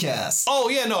podcast. Oh,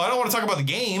 yeah, no, I don't want to talk about the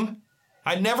game.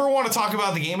 I never want to talk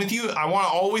about the game with you. I want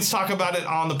to always talk about it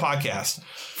on the podcast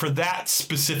for that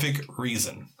specific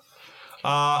reason.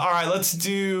 All right, let's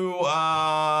do...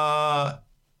 How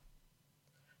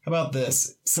about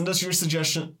this? Send us your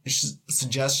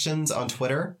suggestions on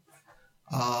Twitter.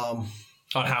 On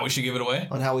how we should give it away?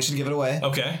 On how we should give it away.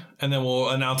 Okay, and then we'll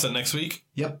announce it next week?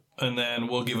 Yep. And then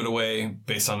we'll give it away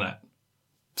based on that.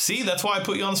 See, that's why I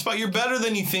put you on the spot. You're better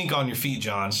than you think on your feet,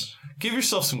 John. Give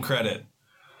yourself some credit.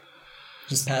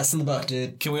 Just passing the buck,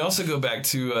 dude. Can we also go back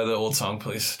to the old song,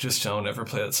 please? Just don't ever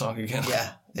play that song again.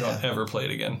 Yeah. Don't ever play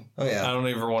it again. Oh, yeah. I don't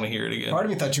ever want to hear it again. Part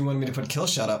of me thought you wanted me to put Kill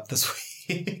Shot up this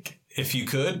week. If you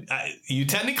could. You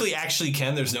technically actually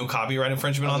can. There's no copyright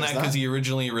infringement on that because he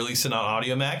originally released it on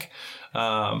Audio Mac.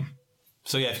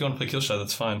 So, yeah, if you want to play Kill Shot,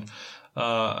 that's fine.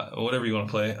 Whatever you want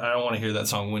to play. I don't want to hear that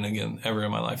song win again ever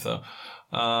in my life, though.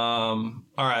 All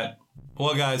right.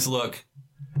 Well, guys, look.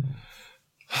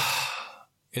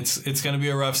 It's going to be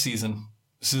a rough season.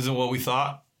 This isn't what we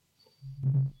thought.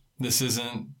 This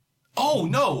isn't... Oh,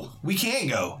 no! We can't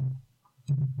go.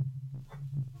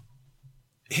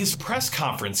 His press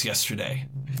conference yesterday.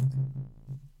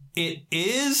 It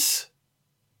is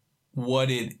what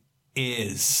it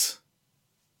is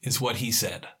what he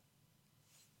said.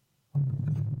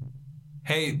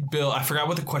 Hey, Bill, I forgot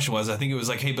what the question was. I think it was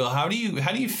like, hey, Bill, how do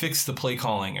you fix the play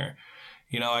calling? Or,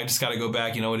 I just got to go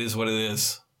back. It is what it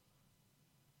is.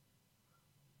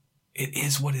 It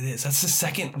is what it is. That's the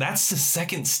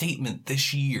second statement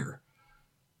this year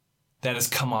that has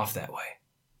come off that way.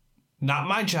 Not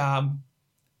my job.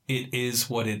 It is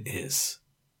what it is.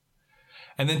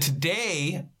 And then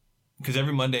today, because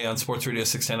every Monday on Sports Radio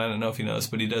 610, I don't know if you know this,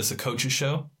 but he does the coaches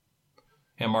show.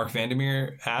 and Mark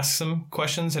Vandermeer asks him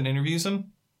questions and interviews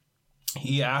him.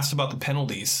 He asked about the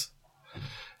penalties.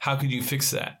 How could you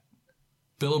fix that?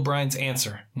 Bill O'Brien's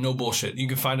answer, no bullshit. You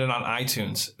can find it on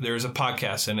iTunes. There's a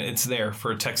podcast and it's there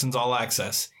for Texans All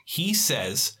Access. He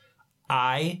says,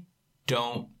 I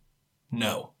don't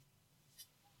know.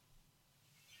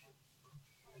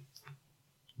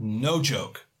 No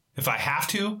joke. If I have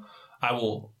to, I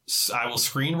will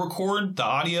screen record the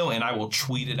audio and I will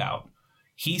tweet it out.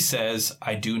 He says,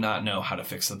 I do not know how to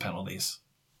fix the penalties.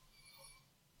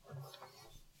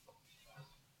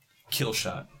 Kill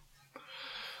shot.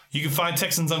 You can find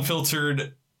Texans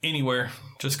Unfiltered anywhere.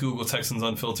 Just Google Texans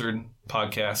Unfiltered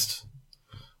podcast.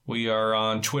 We are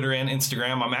on Twitter and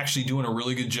Instagram. I'm actually doing a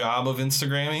really good job of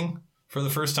Instagramming for the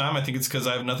first time. I think it's because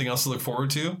I have nothing else to look forward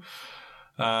to.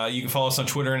 You can follow us on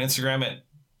Twitter and Instagram at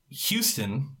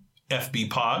Houston FB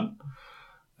Pod.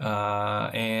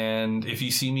 And if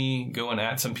you see me going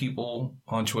at some people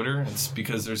on Twitter, it's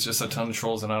because there's just a ton of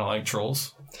trolls and I don't like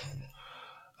trolls.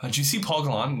 Did you see Paul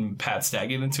Gallant and Pat Stagg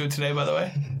get into it today, by the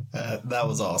way? That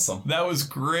was awesome. That was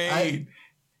great.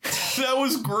 That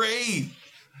was great.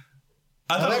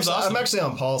 I thought it was awesome. I'm actually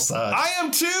on Paul's side. I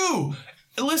am too.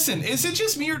 Listen, is it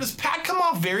just me or does Pat come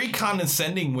off very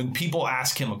condescending when people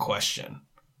ask him a question?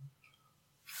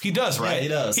 He does, right? Yeah, he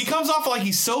does. He comes off like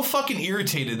he's so fucking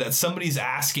irritated that somebody's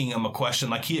asking him a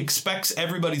question. Like he expects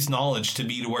everybody's knowledge to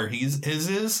be to where his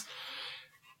is.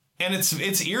 And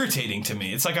it's irritating to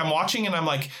me. It's like I'm watching and I'm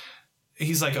like,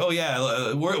 he's like, oh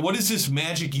yeah, what is this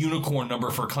magic unicorn number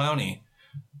for Clowney?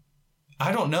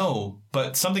 I don't know,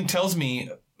 but something tells me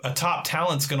a top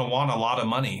talent's going to want a lot of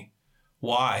money.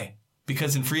 Why?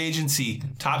 Because in free agency,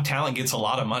 top talent gets a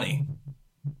lot of money.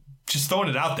 Just throwing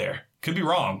it out there. Could be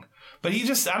wrong. But he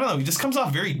just, I don't know, he just comes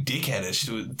off very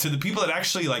dickheadish to the people that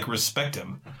actually like respect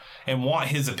him and want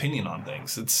his opinion on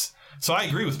things. So I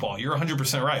agree with Paul. You're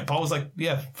 100% right. Paul was like,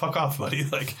 yeah, fuck off, buddy.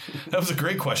 Like, that was a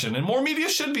great question. And more media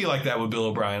should be like that with Bill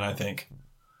O'Brien, I think.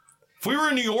 If we were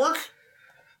in New York,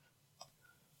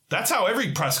 that's how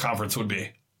every press conference would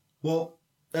be. Well,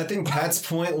 I think Pat's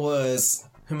point was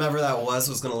whomever that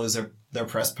was going to lose their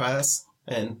press pass,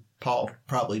 and Paul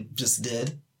probably just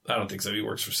did. I don't think so. He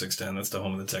works for 610. That's the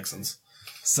home of the Texans.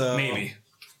 So Maybe,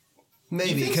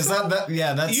 because so?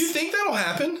 that's... You think that'll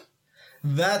happen?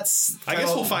 I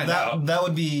guess we'll find out. That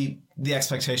would be the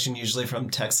expectation usually from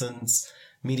Texans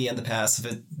media in the past.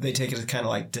 If they take it as kind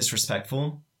of like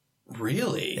disrespectful.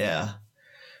 Really? Yeah.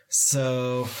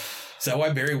 So... Is that why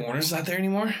Barry Warner's not there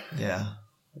anymore? Yeah.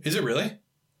 Is it really?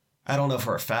 I don't know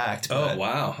for a fact. But, oh,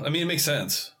 wow. I mean, it makes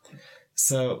sense.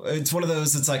 So it's one of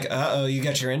those, it's like, you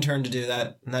got your intern to do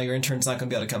that. Now your intern's not going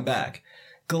to be able to come back.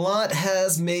 Gallant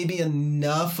has maybe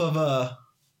enough of a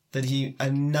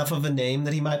name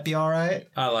that he might be all right.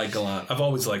 I like Gallant. I've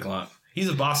always liked Gallant. He's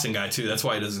a Boston guy too. That's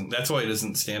why he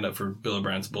doesn't stand up for Bill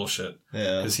O'Brien's bullshit.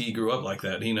 Yeah. Because he grew up like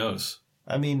that. He knows.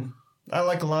 I mean, I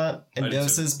like Gallant in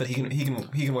doses, but he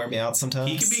can wear me out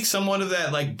sometimes. He can be somewhat of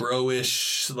that like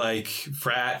bro-ish, like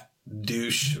frat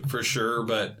douche for sure,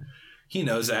 but he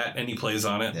knows that and he plays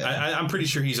on it. Yeah. I'm pretty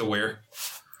sure he's aware.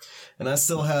 And I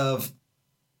still have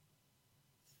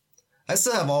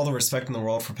all the respect in the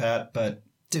world for Pat, but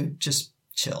dude, just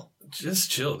chill.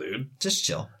 Just chill, dude. Just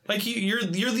chill. Like you're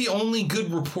the only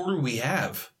good reporter we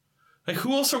have. Like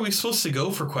who else are we supposed to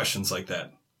go for questions like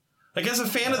that? Like as a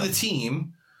fan of the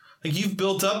team, like you've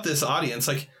built up this audience.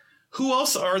 Like who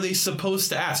else are they supposed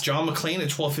to ask? John McClain at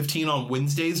 12:15 on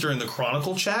Wednesdays during the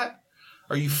Chronicle chat?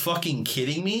 Are you fucking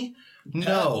kidding me?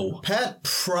 No. Pat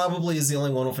probably is the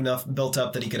only one with enough built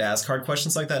up that he could ask hard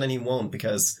questions like that, and he won't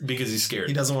because he's scared.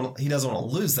 He doesn't want to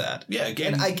lose that. Yeah,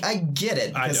 again, and I get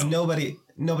it because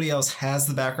nobody else has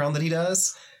the background that he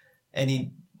does,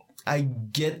 and I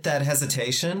get that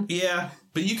hesitation. Yeah,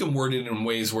 but you can word it in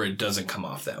ways where it doesn't come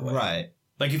off that way. Right.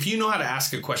 Like if you know how to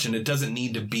ask a question, it doesn't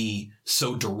need to be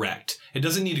so direct. It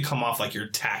doesn't need to come off like you're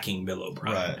attacking Bill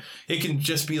O'Brien. Right. It can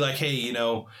just be like, hey,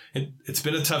 it's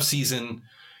been a tough season.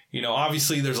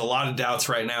 Obviously there's a lot of doubts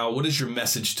right now. What is your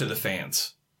message to the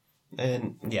fans?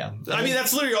 And yeah, I mean,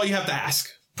 that's literally all you have to ask.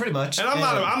 Pretty much. And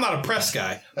I'm not a press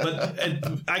guy, but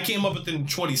I came up within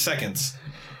 20 seconds.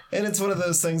 And it's one of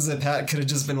those things that Pat could have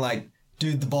just been like,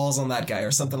 dude, the ball's on that guy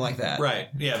or something like that. Right.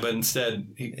 Yeah. But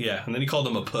instead, and then he called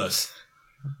him a puss.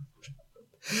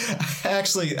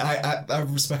 Actually, I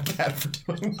respect Pat for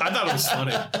doing that. I thought it was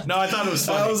funny. No, I thought it was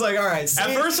funny. I was like, all right.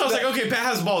 At first, I was like, okay, Pat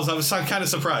has balls. I was kind of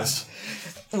surprised.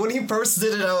 When he first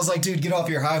did it, I was like, dude, get off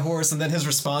your high horse. And then his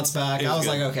response back, I was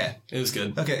like, okay. It was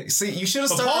good. Okay, see, you should have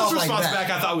started Paul's off like that. response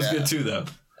back I thought was good too, though.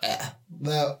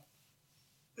 That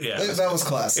was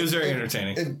classic. It was very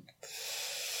entertaining.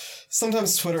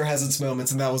 Sometimes Twitter has its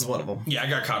moments, and that was one of them. Yeah, I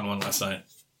got caught in one last night.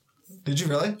 Did you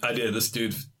really? I did. This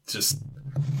dude just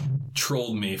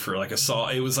trolled me for like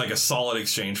it was like a solid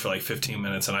exchange for like 15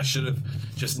 minutes, and I should have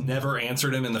just never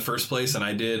answered him in the first place, and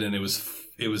I did, and it was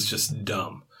just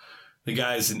dumb. The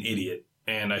guy's an idiot,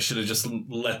 and I should have just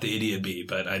let the idiot be,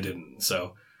 but I didn't.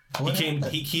 So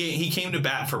he came to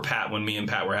bat for Pat when me and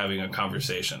Pat were having a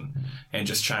conversation, and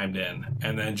just chimed in,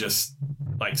 and then just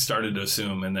like started to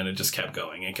assume, and then it just kept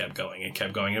going and kept going and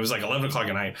kept going. It was like 11 o'clock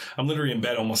at night. I'm literally in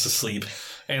bed almost asleep,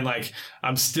 and like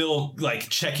I'm still like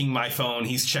checking my phone.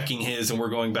 He's checking his, and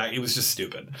we're going back. It was just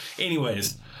stupid.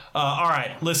 Anyways, all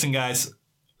right, listen, guys,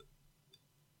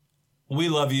 we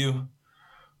love you.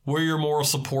 We're your moral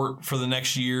support for the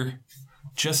next year.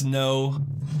 Just know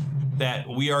that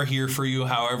we are here for you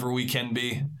however we can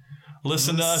be.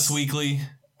 Listen to us weekly.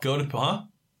 Go to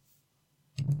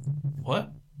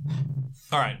what?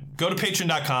 All right, go to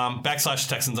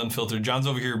patreon.com/Texans Unfiltered. John's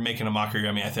over here making a mockery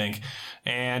of me, I think.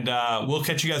 And we'll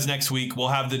catch you guys next week. We'll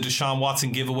have the Deshaun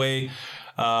Watson giveaway,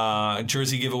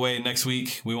 jersey giveaway next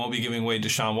week. We won't be giving away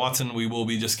Deshaun Watson. We will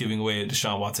be just giving away a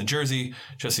Deshaun Watson jersey,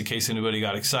 just in case anybody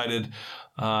got excited.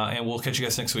 And we'll catch you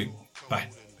guys next week. Bye.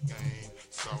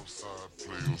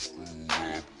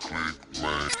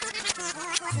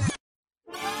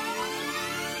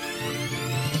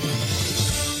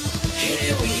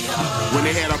 When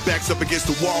they had our backs up against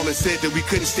the wall and said that we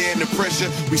couldn't stand the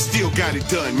pressure, we still got it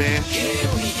done, man.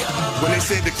 When they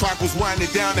said the clock was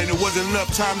winding down and there wasn't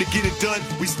enough time to get it done,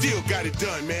 we still got it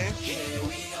done, man.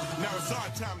 Now it's our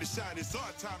time to shine, it's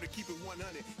our time to keep it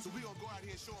 100. So we gonna go out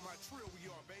here and show them how trill we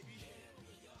are, baby.